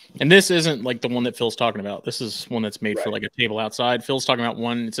 And this isn't like the one that Phil's talking about. This is one that's made Right. for like a table outside. Phil's talking about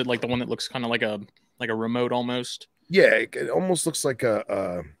one. It's like the one that looks kind of like a remote almost. Yeah, it almost looks like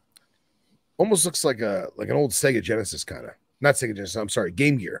an old Sega Genesis kind of. Not Sega Genesis. I'm sorry,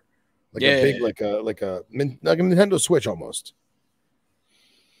 Game Gear. Like a big, like a Nintendo Switch almost.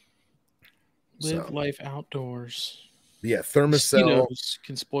 Live life outdoors. Yeah, Thermacell. Mosquitoes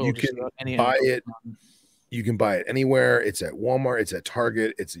can spoil. You just can about any buy outdoor it. fun. You can buy it anywhere. It's at Walmart. It's at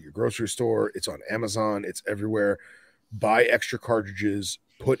Target. It's at your grocery store. It's on Amazon. It's everywhere. Buy extra cartridges.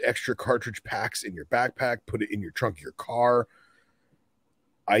 Put extra cartridge packs in your backpack. Put it in your trunk of your car.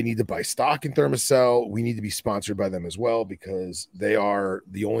 I need to buy stock in Thermacell. We need to be sponsored by them as well because they are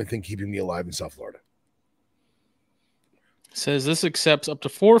the only thing keeping me alive in South Florida. Says this accepts up to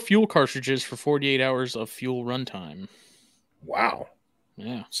 4 fuel cartridges for 48 hours of fuel runtime. Wow.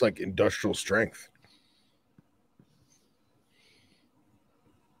 Yeah. It's like industrial strength.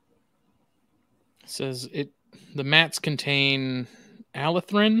 Says the mats contain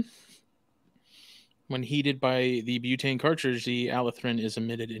alethrin. When heated by the butane cartridge, the alethrin is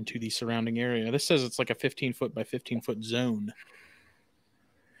emitted into the surrounding area. This says it's like a 15-foot by 15-foot zone.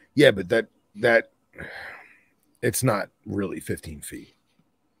 Yeah, but that it's not really 15 feet.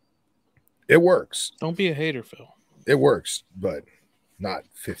 It works. Don't be a hater, Phil. It works, but not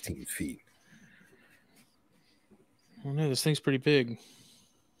 15 feet. I don't know. This thing's pretty big.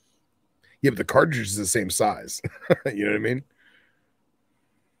 Yeah, but the cartridge is the same size. You know what I mean?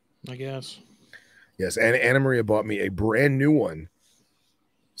 I guess. Yes, and Anna Maria bought me a brand new one.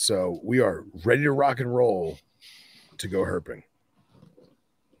 So we are ready to rock and roll to go herping.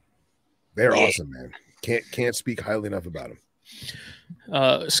 They're awesome, man. Can't speak highly enough about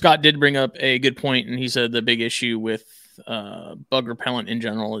them. Scott did bring up a good point, and he said the big issue with bug repellent in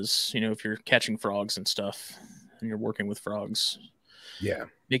general is, if you're catching frogs and stuff and you're working with frogs, Yeah.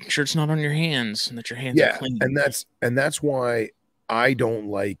 making sure it's not on your hands and that your hands are Yeah. clean. And that's why I don't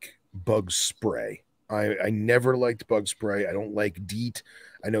like bug spray. I never liked bug spray. I don't like DEET.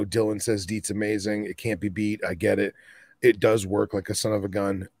 I know Dylan says DEET's amazing. It can't be beat. I get it. It does work like a son of a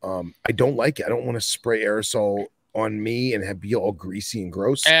gun. I don't like it. I don't want to spray aerosol on me and be all greasy and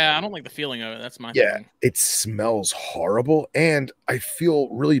gross. Yeah, I don't like the feeling of it. That's my Yeah, thing. it smells horrible. And I feel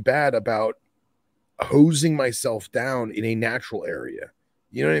really bad about hosing myself down in a natural area.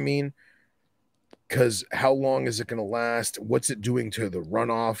 You know what I mean? Because how long is it going to last? What's it doing to the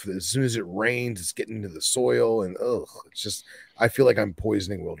runoff? As soon as it rains, it's getting into the soil, and it's just, I feel like I'm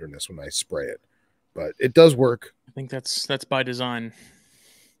poisoning wilderness when I spray it, but it does work. I think that's by design.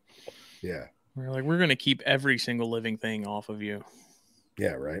 Yeah. We're going to keep every single living thing off of you.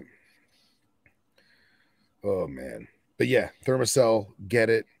 Yeah, right. Oh, man. But yeah, Thermacell, get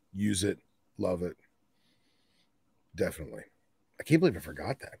it, use it, love it. Definitely. I can't believe I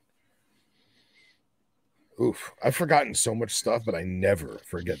forgot that. Oof. I've forgotten so much stuff, but I never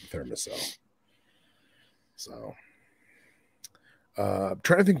forget the Thermacell. So, I'm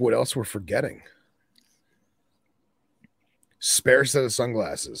trying to think what else we're forgetting. Spare set of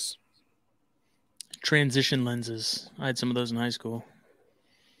sunglasses. Transition lenses. I had some of those in high school.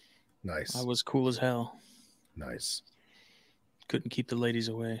 Nice. I was cool as hell. Nice. Couldn't keep the ladies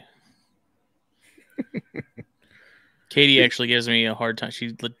away. Katie actually gives me a hard time.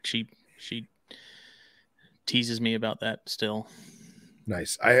 She teases me about that still.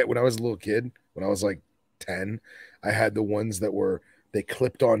 Nice. When I was a little kid, when I was like 10, I had the ones that they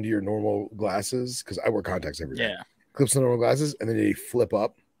clipped onto your normal glasses because I wear contacts every day. Yeah. Clips on normal glasses, and then they flip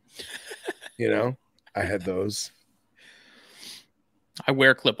up. I had those. I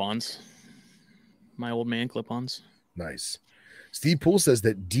wear clip-ons. My old man clip-ons. Nice. Steve Poole says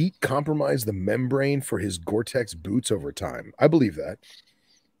that DEET compromised the membrane for his Gore-Tex boots over time. I believe that.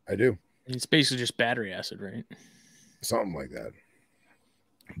 I do. It's basically just battery acid, right? Something like that.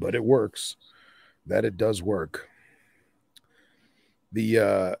 But it works. That it does work.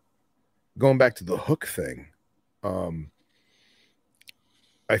 The going back to the hook thing, I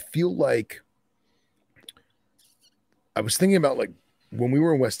feel like I was thinking about like when we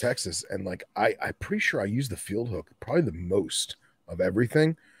were in West Texas, and like I'm pretty sure I used the field hook probably the most of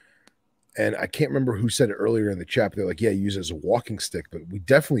everything. And I can't remember who said it earlier in the chat. They're like, yeah, use it as a walking stick, but we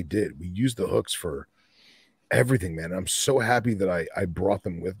definitely did. We used the hooks for everything, man. I'm so happy that I brought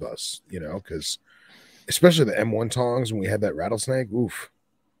them with us, because especially the M1 tongs when we had that rattlesnake. Oof.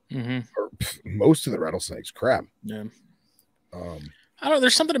 Mm-hmm. Or most of the rattlesnakes, crap. Yeah. I don't know.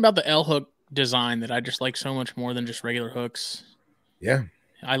 There's something about the L hook design that I just like so much more than just regular hooks. Yeah.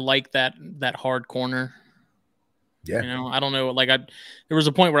 I like that hard corner. Yeah. I don't know. Like there was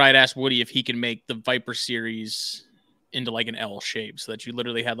a point where I'd asked Woody if he can make the Viper series into like an L shape so that you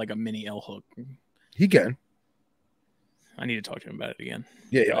literally had like a mini L hook. He can. I need to talk to him about it again.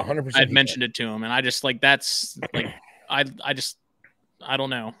 Yeah, 100%. I'd mentioned it to him, and I just like that's like I don't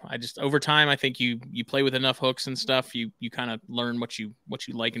know. I just over time I think you play with enough hooks and stuff, you kind of learn what you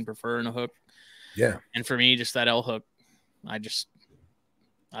like and prefer in a hook. Yeah. And for me, just that L hook, I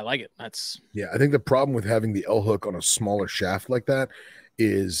like it. I think the problem with having the L hook on a smaller shaft like that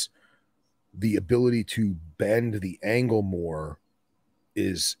is the ability to bend the angle more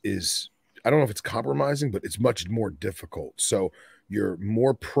is I don't know if it's compromising, but it's much more difficult. So you're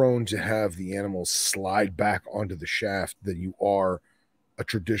more prone to have the animals slide back onto the shaft than you are a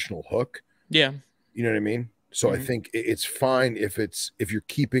traditional hook. Yeah. You know what I mean? So I think it's fine if you're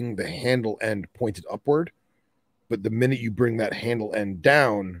keeping the handle end pointed upward, but the minute you bring that handle end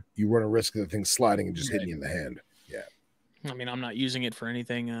down, you run a risk of the thing sliding and just hitting you in the hand. Yeah. I mean, I'm not using it for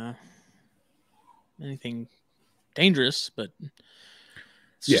anything dangerous, but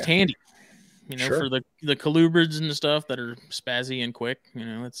it's just handy. For the colubrids and the stuff that are spazzy and quick,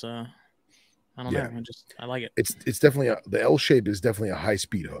 it's I don't know. I like it. It's definitely the L shape is definitely a high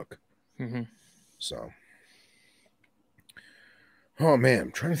speed hook. Mm-hmm. So, oh man,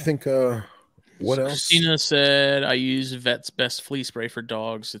 I'm trying to think. What else? Christina said, I use Vet's Best Flea Spray for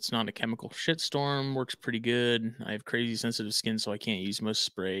dogs. It's not a chemical shitstorm. Works pretty good. I have crazy sensitive skin, so I can't use most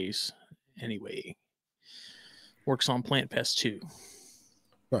sprays. Anyway, works on plant pests too.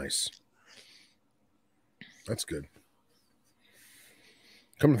 Nice. That's good.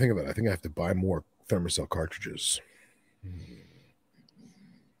 Come to think of it, I think I have to buy more Thermacell cartridges.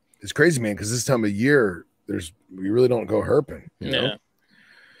 It's crazy, man, because this time of year, we really don't go herping. You know?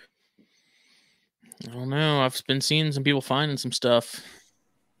 I don't know. I've been seeing some people finding some stuff.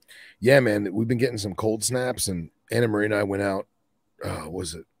 Yeah, man, we've been getting some cold snaps, and Anna Marie and I went out.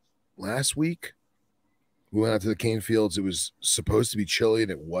 Was it last week? We went out to the cane fields. It was supposed to be chilly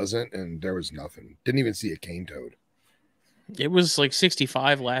and it wasn't, and there was nothing. Didn't even see a cane toad. It was like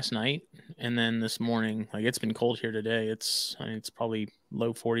 65 last night, and then this morning, like it's been cold here today. It's probably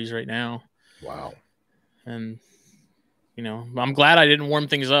low 40s right now. Wow. And I'm glad I didn't warm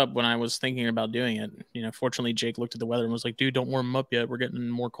things up when I was thinking about doing it. Fortunately, Jake looked at the weather and was like, "Dude, don't warm them up yet. We're getting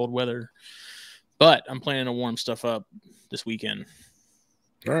more cold weather." But I'm planning to warm stuff up this weekend.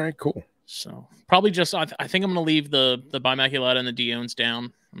 All right, cool. So probably just I think I'm gonna leave the Bimaculata and the Diones down.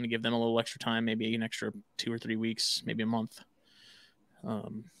 I'm gonna give them a little extra time, maybe an extra 2 or 3 weeks, maybe a month.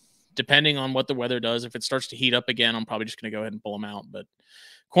 Depending on what the weather does. If it starts to heat up again, I'm probably just gonna go ahead and pull them out. But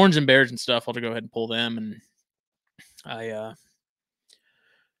corns and bears and stuff, I'll just go ahead and pull them. And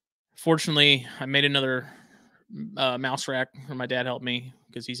fortunately, I made another mouse rack, or my dad helped me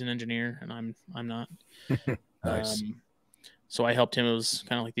because he's an engineer and I'm not. Nice. So I helped him. It was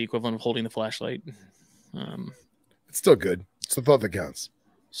kind of like the equivalent of holding the flashlight. It's still good. It's the thought that counts.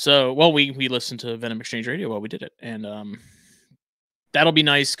 So, well, we listened to Venom Exchange Radio while we did it, and that'll be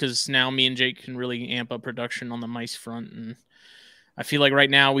nice because now me and Jake can really amp up production on the mice front. And I feel like right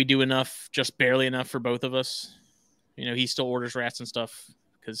now we do enough, just barely enough for both of us. He still orders rats and stuff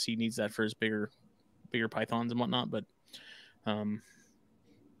because he needs that for his bigger pythons and whatnot. But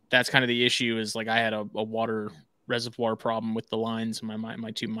that's kind of the issue. Is like I had a water reservoir problem with the lines in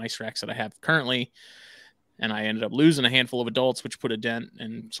my 2 mice racks that I have currently, and I ended up losing a handful of adults, which put a dent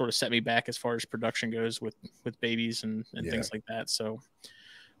and sort of set me back as far as production goes with babies and things like that. So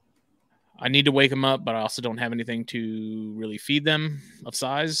I need to wake them up, but I also don't have anything to really feed them of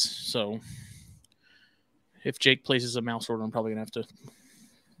size. So if Jake places a mouse order, I'm probably gonna have to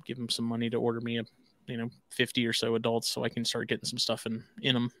give him some money to order me 50 or so adults so I can start getting some stuff in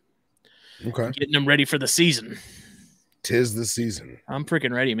them. Okay. Getting them ready for the season. 'Tis the season. I'm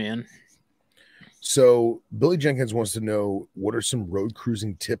freaking ready, man. So Billy Jenkins wants to know, what are some road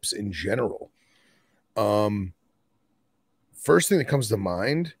cruising tips in general? First thing that comes to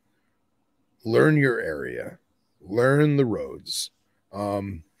mind, learn your area, learn the roads.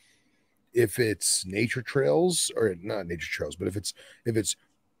 If it's nature trails, or not nature trails, but if it's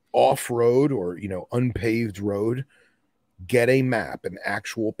off-road or unpaved road, get a map, an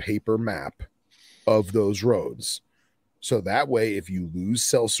actual paper map of those roads. So that way, if you lose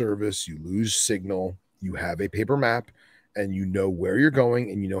cell service, you lose signal, you have a paper map and you know where you're going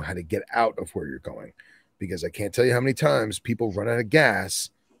and you know how to get out of where you're going. Because I can't tell you how many times people run out of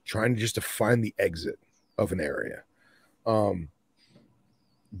gas trying just to find the exit of an area.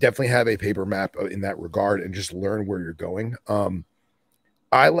 Definitely have a paper map in that regard and just learn where you're going.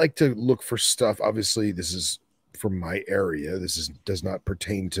 I like to look for stuff. Obviously, this is from my area. Does not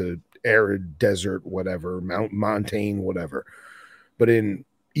pertain to arid desert, whatever, mountain, whatever. But in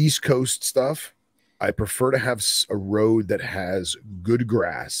East Coast stuff, I prefer to have a road that has good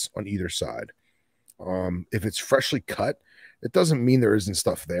grass on either side. If it's freshly cut, it doesn't mean there isn't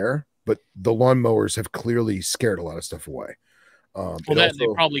stuff there, but the lawnmowers have clearly scared a lot of stuff away. They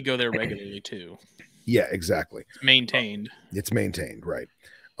probably go there regularly too. Yeah, exactly. It's maintained. It's maintained, right.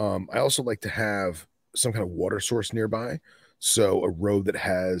 I also like to have some kind of water source nearby. So a road that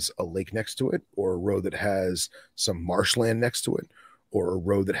has a lake next to it, or a road that has some marshland next to it, or a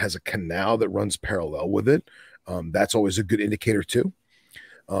road that has a canal that runs parallel with it. That's always a good indicator too.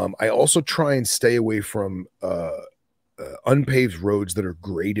 I also try and stay away from unpaved roads that are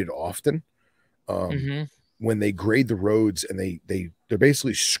graded often. When they grade the roads and they're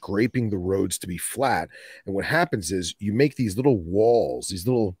basically scraping the roads to be flat. And what happens is you make these little walls, these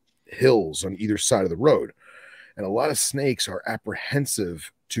little hills on either side of the road. And a lot of snakes are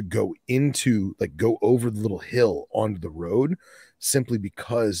apprehensive to go over the little hill onto the road simply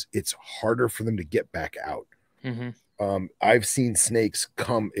because it's harder for them to get back out. I've seen snakes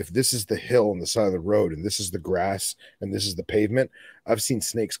come, if this is the hill on the side of the road and this is the grass and this is the pavement, I've seen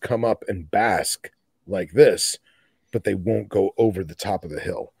snakes come up and bask like this, but they won't go over the top of the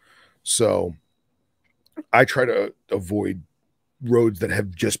hill. So I try to avoid roads that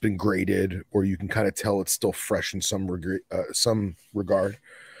have just been graded, or you can kind of tell it's still fresh in some regard.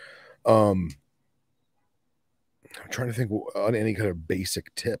 I'm trying to think on any kind of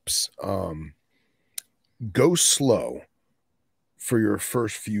basic tips. Go slow for your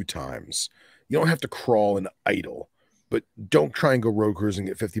first few times. You don't have to crawl and idle, but don't try and go road cruising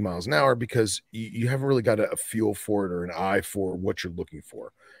at 50 miles an hour because you haven't really got a feel for it or an eye for what you're looking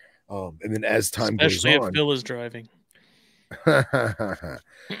for. And then as time goes on, especially if Phil is driving. And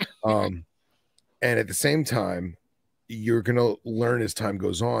at the same time, you're going to learn as time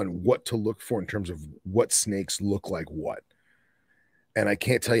goes on what to look for in terms of what snakes look like what. And I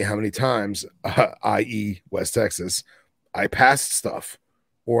can't tell you how many times, i.e., West Texas, I passed stuff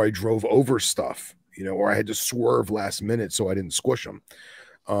or I drove over stuff, or I had to swerve last minute so I didn't squish them.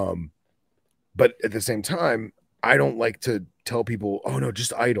 But at the same time, I don't like to tell people, oh no,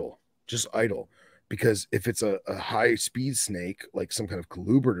 just idle. Because if it's a high speed snake, like some kind of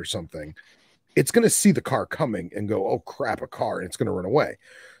colubrid or something, it's going to see the car coming and go, oh crap, a car, and it's going to run away.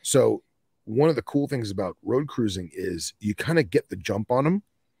 So one of the cool things about road cruising is you kind of get the jump on them,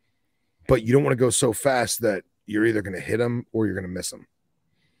 but you don't want to go so fast that you're either going to hit them or you're going to miss them.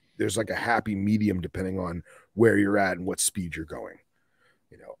 There's like a happy medium depending on where you're at and what speed you're going.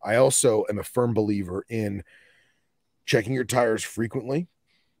 I also am a firm believer in checking your tires frequently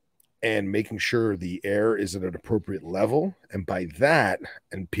and making sure the air is at an appropriate level. And by that,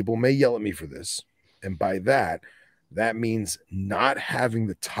 and people may yell at me for this, and by that means not having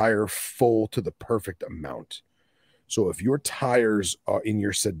the tire full to the perfect amount. So if your tires are in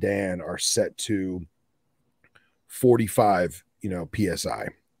your sedan are set to 45, PSI,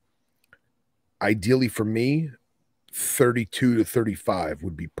 ideally for me, 32 to 35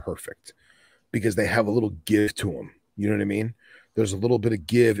 would be perfect because they have a little give to them. You know what I mean? There's a little bit of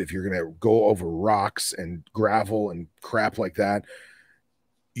give if you're going to go over rocks and gravel and crap like that.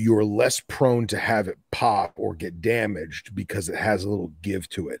 You're less prone to have it pop or get damaged because it has a little give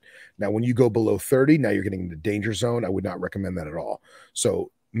to it. Now, when you go below 30, now you're getting in the danger zone. I would not recommend that at all.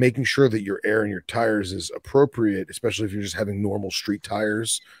 So making sure that your air in your tires is appropriate, especially if you're just having normal street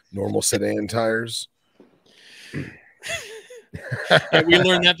tires, normal sedan tires. Yeah, we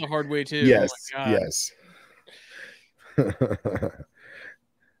learned that the hard way too. Yes, oh my God. yes.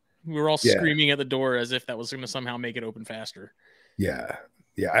 We were all screaming at the door as if that was going to somehow make it open faster. Yeah.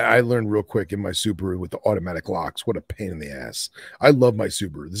 I learned real quick in my Subaru with the automatic locks. What a pain in the ass. I love my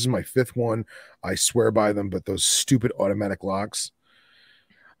Subaru. This is my 5th one. I swear by them, but those stupid automatic locks.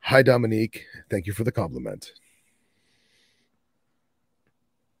 Hi, Dominique. Thank you for the compliment.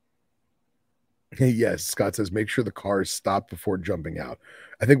 Yes, Scott says, make sure the car is stopped before jumping out.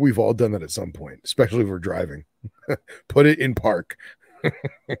 I think we've all done that at some point, especially if we're driving. Put it in park.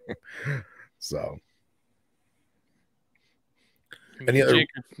 So. Me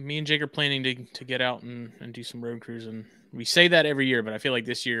and Jake are planning to get out and do some road cruising. We say that every year, but I feel like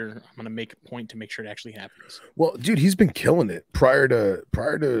this year I'm going to make a point to make sure it actually happens. Well, dude, he's been killing it prior to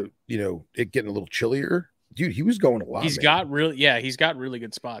it getting a little chillier. Dude, he was going a lot. He's got really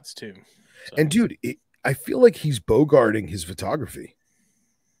good spots too. So. And dude, I feel like he's bogarting his photography.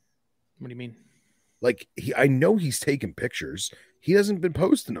 What do you mean? Like I know he's taking pictures. He hasn't been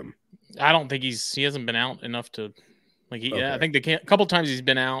posting them. I don't think he hasn't been out enough to like. I think a couple times he's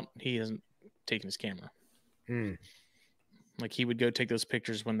been out, he hasn't taken his camera. Like he would go take those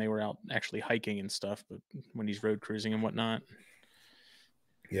pictures when they were out actually hiking and stuff, but when he's road cruising and whatnot,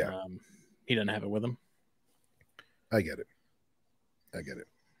 he doesn't have it with him. I get it.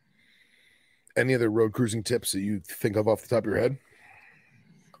 Any other road cruising tips that you think of off the top of your head?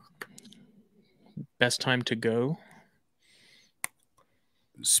 Best time to go?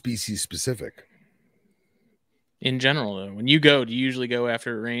 Species specific. In general, though, when you go, do you usually go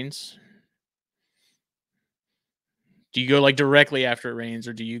after it rains? Do you go like directly after it rains,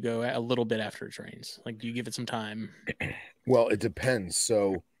 or do you go a little bit after it rains? Like, do you give it some time? Well, it depends.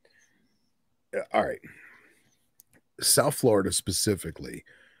 So, all right. South Florida specifically,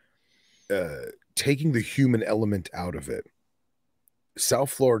 taking the human element out of it,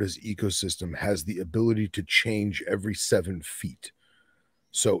 South Florida's ecosystem has the ability to change every 7 feet.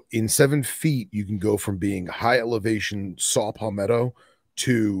 So in 7 feet, you can go from being high elevation saw palmetto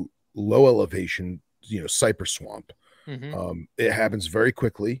to low elevation, cypress swamp. Mm-hmm. It happens very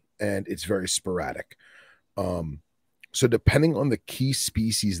quickly and it's very sporadic. So depending on the key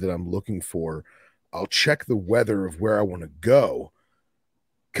species that I'm looking for, I'll check the weather of where I want to go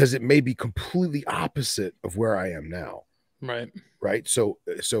because it may be completely opposite of where I am now. Right. So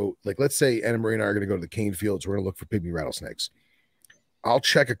like, let's say Anna Marie and I are going to go to the cane fields. We're going to look for pygmy rattlesnakes. I'll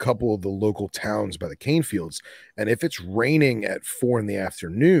check a couple of the local towns by the cane fields. And if it's raining at 4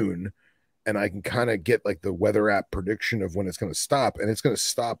 p.m, and I can kind of get like the weather app prediction of when it's going to stop, and it's going to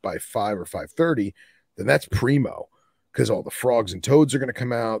stop by 5 or 5:30, then that's primo, because all the frogs and toads are going to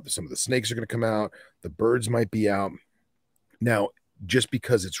come out. Some of the snakes are going to come out. The birds might be out. Now, just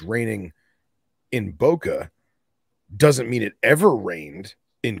because it's raining in Boca doesn't mean it ever rained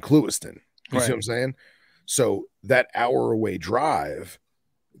in Clewiston. You see what I'm saying? So that hour away drive,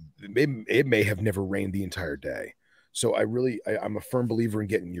 it may have never rained the entire day. So I'm a firm believer in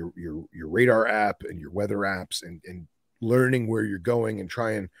getting your radar app and your weather apps and learning where you're going and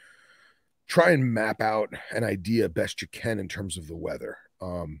try and map out an idea best you can in terms of the weather.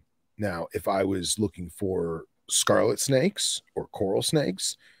 Now, if I was looking for scarlet snakes or coral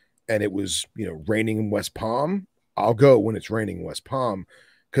snakes and it was, raining in West Palm, I'll go when it's raining in West Palm,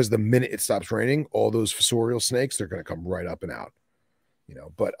 because the minute it stops raining, all those fossorial snakes, they're going to come right up and out,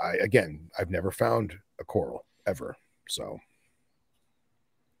 but I've never found a coral ever. So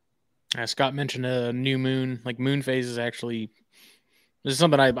Scott mentioned a new moon, like moon phases. Actually, this is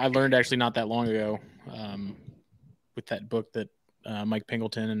something I learned actually not that long ago, with that book that Mike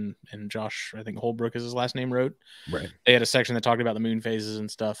Pingleton and Josh, I think Holbrook is his last name, wrote. Right. They had a section that talked about the moon phases and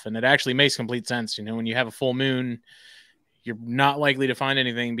stuff, and it actually makes complete sense. When you have a full moon, you're not likely to find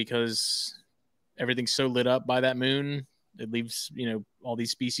anything because everything's so lit up by that moon. It leaves, all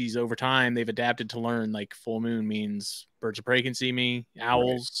these species over time, they've adapted to learn like full moon means birds of prey can see me,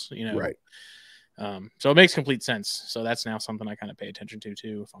 owls, Right. So it makes complete sense. So that's now something I kind of pay attention to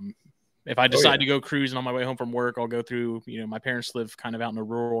too. If I decide to go cruising on my way home from work, I'll go through, my parents live kind of out in a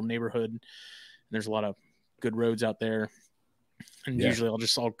rural neighborhood, and there's a lot of good roads out there. And usually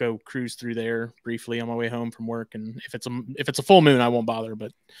I'll go cruise through there briefly on my way home from work. And if it's a full moon, I won't bother,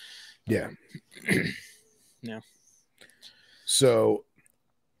 but yeah. Yeah. So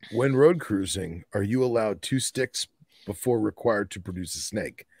when road cruising, are you allowed 2 sticks before required to produce a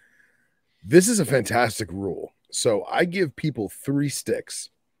snake? This is a fantastic rule. So I give people 3 sticks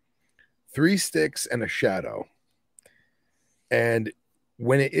and a shadow. And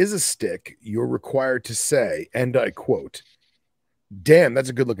when it is a stick, you're required to say, and I quote, "Damn, that's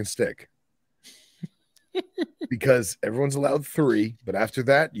a good looking stick." Because everyone's allowed 3, but after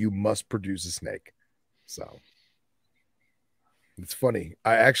that, you must produce a snake. So it's funny.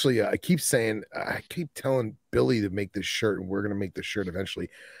 I keep telling Billy to make this shirt, and we're going to make this shirt eventually.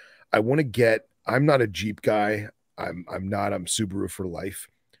 I'm not a Jeep guy. I'm Subaru for life.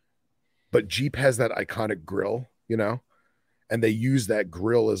 But Jeep has that iconic grill, and they use that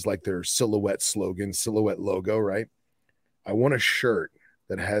grill as like their silhouette slogan, silhouette logo, right? I want a shirt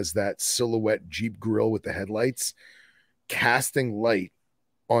that has that silhouette Jeep grill with the headlights casting light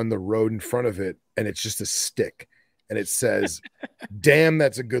on the road in front of it, and it's just a stick. And it says, "Damn,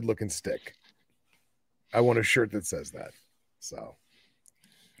 that's a good looking stick." I want a shirt that says that. So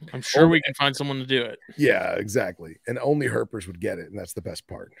I'm sure we can find someone to do it. Yeah, exactly. And only herpers would get it, and that's the best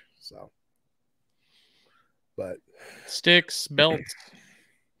part. So, but sticks, belts,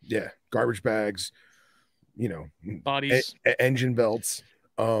 yeah, garbage bags, bodies, engine belts.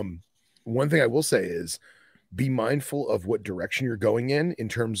 One thing I will say is be mindful of what direction you're going in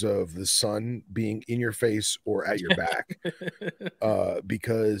terms of the sun being in your face or at your back,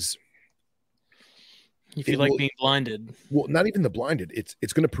 because if you like being blinded, well, not even the blinded,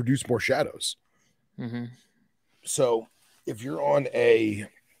 it's going to produce more shadows. Mm-hmm. So if you're on a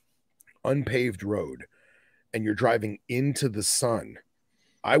unpaved road and you're driving into the sun,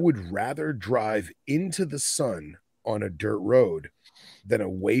 I would rather drive into the sun on a dirt road than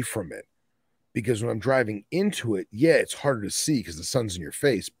away from it. Because when I'm driving into it, it's harder to see because the sun's in your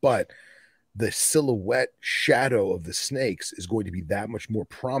face, but the silhouette shadow of the snakes is going to be that much more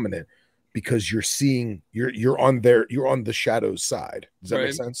prominent because you're on the shadow's side. Does that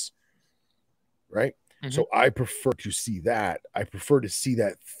make sense? Right? Mm-hmm. So I prefer to see that. I prefer to see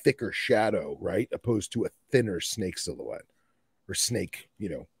that thicker shadow, right? Opposed to a thinner snake silhouette or snake,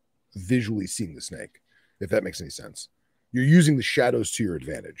 visually seeing the snake, if that makes any sense. You're using the shadows to your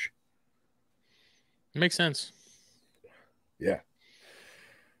advantage. Makes sense. Yeah.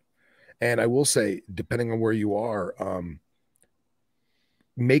 And I will say, depending on where you are,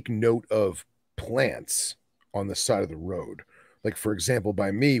 make note of plants on the side of the road. Like, for example,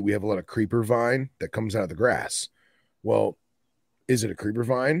 by me, we have a lot of creeper vine that comes out of the grass. Well, is it a creeper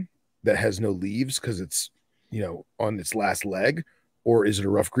vine that has no leaves because it's, on its last leg? Or is it a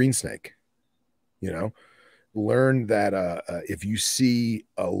rough green snake? Learn that if you see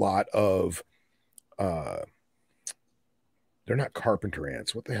a lot of they're not carpenter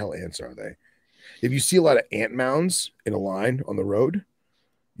ants. What the hell ants are they? If you see a lot of ant mounds in a line on the road,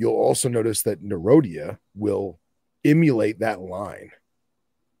 you'll also notice that Nerodia will emulate that line.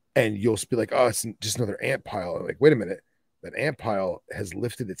 And you'll be like, oh, it's just another ant pile. I'm like, wait a minute. That ant pile has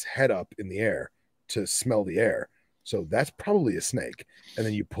lifted its head up in the air to smell the air. So that's probably a snake. And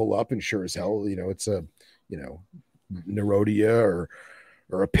then you pull up and sure as hell, it's a, Nerodia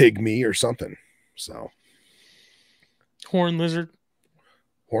or a pygmy or something. So horn lizard,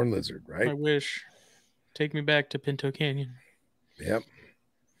 right? I wish. Take me back to Pinto Canyon. Yep.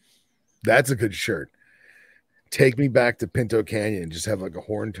 That's a good shirt. Take me back to Pinto Canyon. Just have like a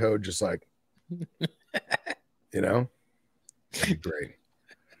horn toad, just like, That'd be great.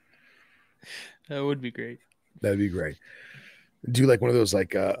 That would be great. That'd be great. Do like one of those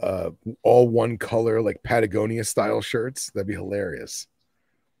like all one color like Patagonia style shirts. That'd be hilarious.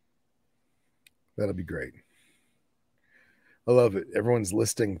 That'll be great. I love it. Everyone's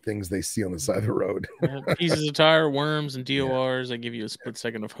listing things they see on the side of the road. Pieces of tire, worms, and Yeah. DORs. They give you a split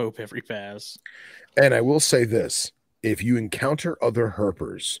second of hope every pass. And I will say this: if you encounter other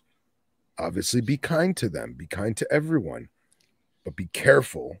herpers, obviously be kind to them, be kind to everyone, but be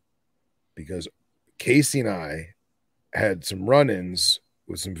careful because Casey and I had some run-ins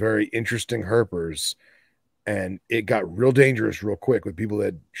with some very interesting herpers, and it got real dangerous real quick with people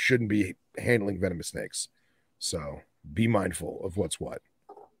that shouldn't be handling venomous snakes. So be mindful of what's what.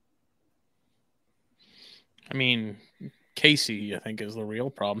 I mean, Casey, I think, is the real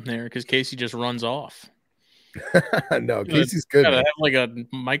problem there because Casey just runs off. No, Casey's good. Gotta have like a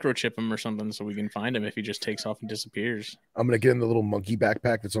microchip him or something so we can find him if he just takes off and disappears. I'm gonna get him the little monkey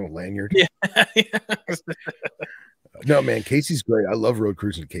backpack that's on a lanyard. Yeah. No, man, Casey's great. I love road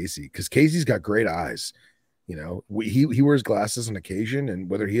cruising Casey because Casey's got great eyes. You know, he wears glasses on occasion, and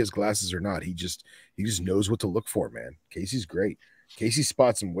whether he has glasses or not, he just knows what to look for, man. Casey's great. Casey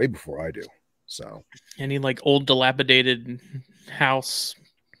spots him way before I do. So any like old dilapidated house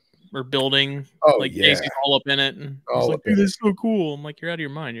or building, like Casey's all up in it, and he's like, "Dude, that's so cool." I'm like, "You're out of your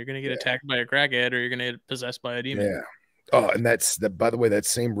mind. You're gonna get attacked by a crackhead, or you're gonna get possessed by a demon." Yeah. Oh, and that's that. By the way, that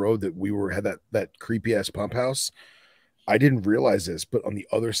same road that we had that creepy ass pump house. I didn't realize this, but on the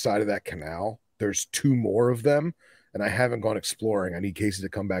other side of that canal, there's 2 more of them, and I haven't gone exploring. I need Casey to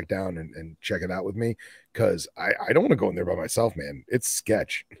come back down and check it out with me because I don't want to go in there by myself, man. It's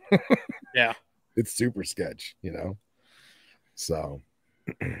sketch. Yeah, it's super sketch, you know. So,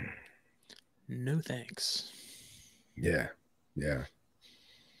 no thanks. Yeah.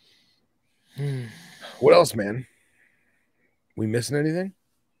 What else, man? We missing anything?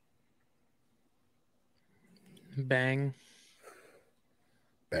 Bang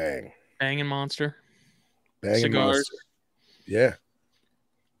and Monster. Bang and Monster. Yeah.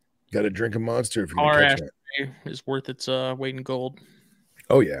 Got to drink a Monster if you're going to catch that. Is worth its weight in gold.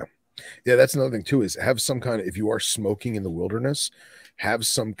 Oh, yeah. Yeah, that's another thing, too, is have some kind of, if you are smoking in the wilderness, have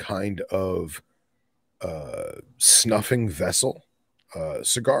some kind of snuffing vessel.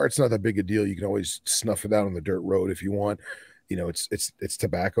 Cigar, it's not that big a deal. You can always snuff it out on the dirt road if you want. You know, it's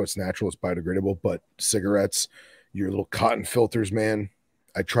tobacco, it's natural, it's biodegradable, but cigarettes, your little cotton filters, man.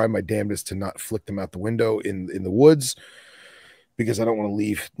 I try my damnedest to not flick them out the window in the woods because I don't want to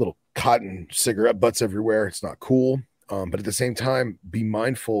leave little cotton cigarette butts everywhere. It's not cool. But at the same time, be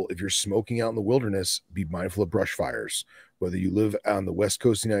mindful if you're smoking out in the wilderness, be mindful of brush fires, whether you live on the West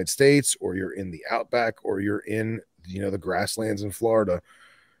Coast of the United States or you're in the outback or you're in, the grasslands in Florida.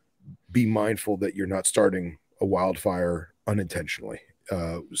 Be mindful that you're not starting a wildfire unintentionally.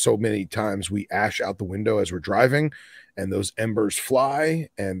 So many times we ash out the window as we're driving and those embers fly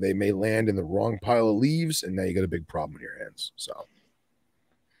and they may land in the wrong pile of leaves. And now you got a big problem in your hands. So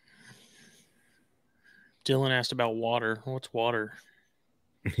Dylan asked about water. What's water?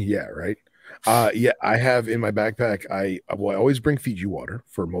 Yeah. Right. Yeah, I have in my backpack. I always bring Fiji water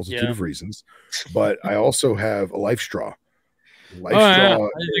for a multitude of reasons, but I also have a life straw. Life straw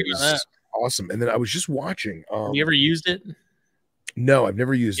is awesome. And then I was just watching. Have you ever used it? No, I've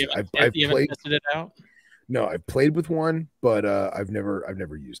never used it. I've played tested it out. No, I've played with one, but I've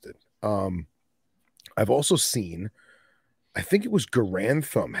never used it. I've also seen, I think it was Garand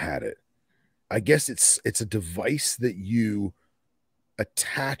Thumb had it. I guess it's a device that you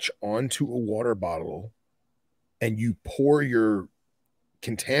attach onto a water bottle and you pour your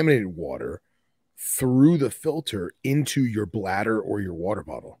contaminated water through the filter into your bladder or your water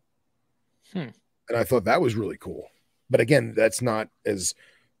bottle. And I thought that was really cool. But again, that's not as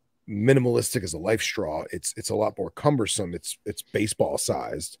minimalistic as a life straw. It's a lot more cumbersome. It's baseball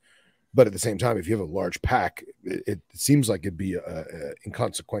sized. But at the same time, if you have a large pack, it seems like it'd be a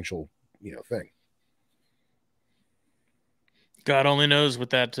inconsequential, thing. God only knows what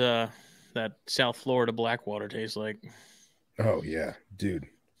that South Florida Blackwater tastes like. Oh yeah, dude.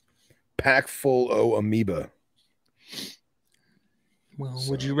 Pack full of amoeba. Well,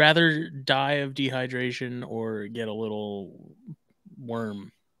 would you rather die of dehydration or get a little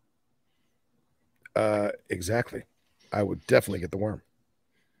worm? Exactly. I would definitely get the worm.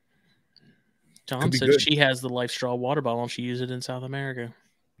 Tom said she has the Life Straw water bottle and she used it in South America.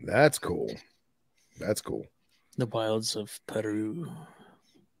 That's cool. The wilds of Peru.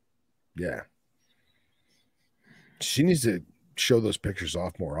 Yeah. She needs to show those pictures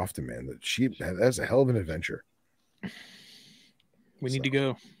off more often, man. That's a hell of an adventure. We need to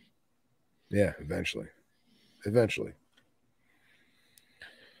go. Yeah, eventually.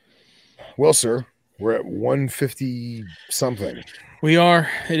 Well, sir, we're at 150 something. We are.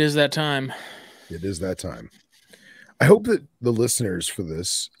 It is that time. It is that time. I hope that the listeners for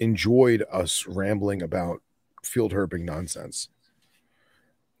this enjoyed us rambling about field herping nonsense.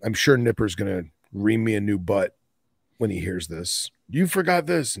 I'm sure Nipper's going to ream me a new butt when he hears this. You forgot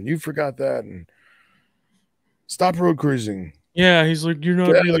this and you forgot that, and stop road cruising. Yeah, he's like, you're not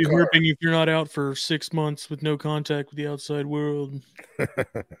Get out of the really car. herping if you're not out for 6 months with no contact with the outside world. Because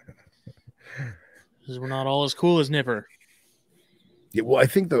we're not all as cool as Nipper. Yeah, well, I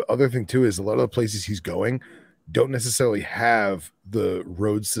think the other thing too is a lot of the places he's going don't necessarily have the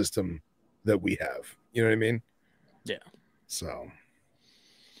road system that we have. You know what I mean? Yeah. So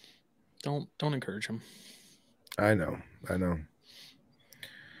don't encourage him. I know.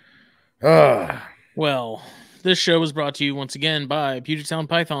 Well, this show was brought to you once again by Puget Sound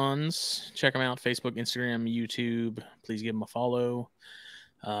Pythons. Check them out: Facebook, Instagram, YouTube. Please give them a follow.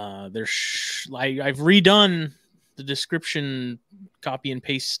 I've redone the description, copy and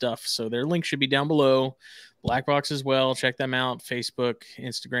paste stuff, so their link should be down below. Black Box as well. Check them out: Facebook,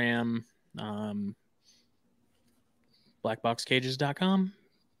 Instagram, blackboxcages.com.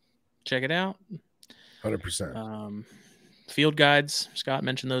 Check it out. 100%. Field guides. Scott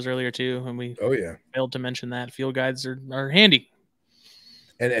mentioned those earlier too, and we failed to mention that field guides are handy,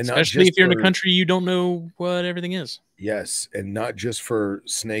 and especially if you're in a country you don't know what everything is. Yes, and not just for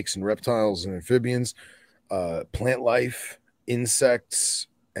snakes and reptiles and amphibians, plant life, insects,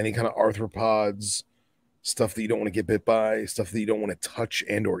 any kind of arthropods, stuff that you don't want to get bit by, stuff that you don't want to touch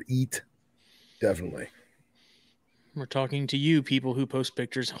and or eat. Definitely. We're talking to you, people who post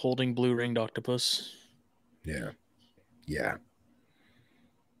pictures holding blue-ringed octopus. Yeah.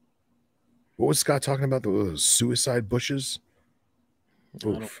 What was Scott talking about? Those suicide bushes? Oof. I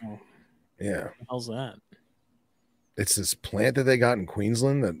don't know. Yeah. What the hell's that? It's this plant that they got in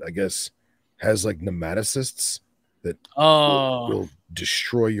Queensland that I guess has like nematocysts that will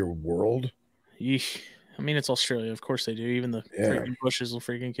destroy your world. Yeesh. I mean, it's Australia. Of course they do. Even the freaking bushes will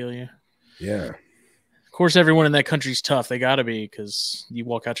freaking kill you. Yeah. Of course, everyone in that country's tough. They got to be, because you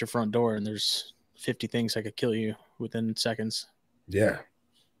walk out your front door and there's 50 things that could kill you within seconds. Yeah.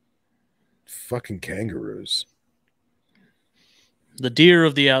 Fucking kangaroos. The deer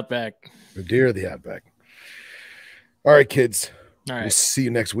of the outback. All right, kids. All right. We'll see you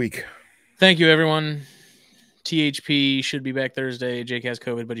next week. Thank you, everyone. THP should be back Thursday. Jake has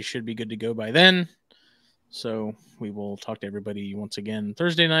COVID, but he should be good to go by then. So we will talk to everybody once again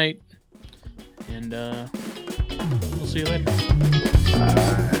Thursday night. And we'll see you later.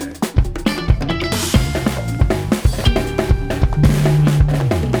 Bye.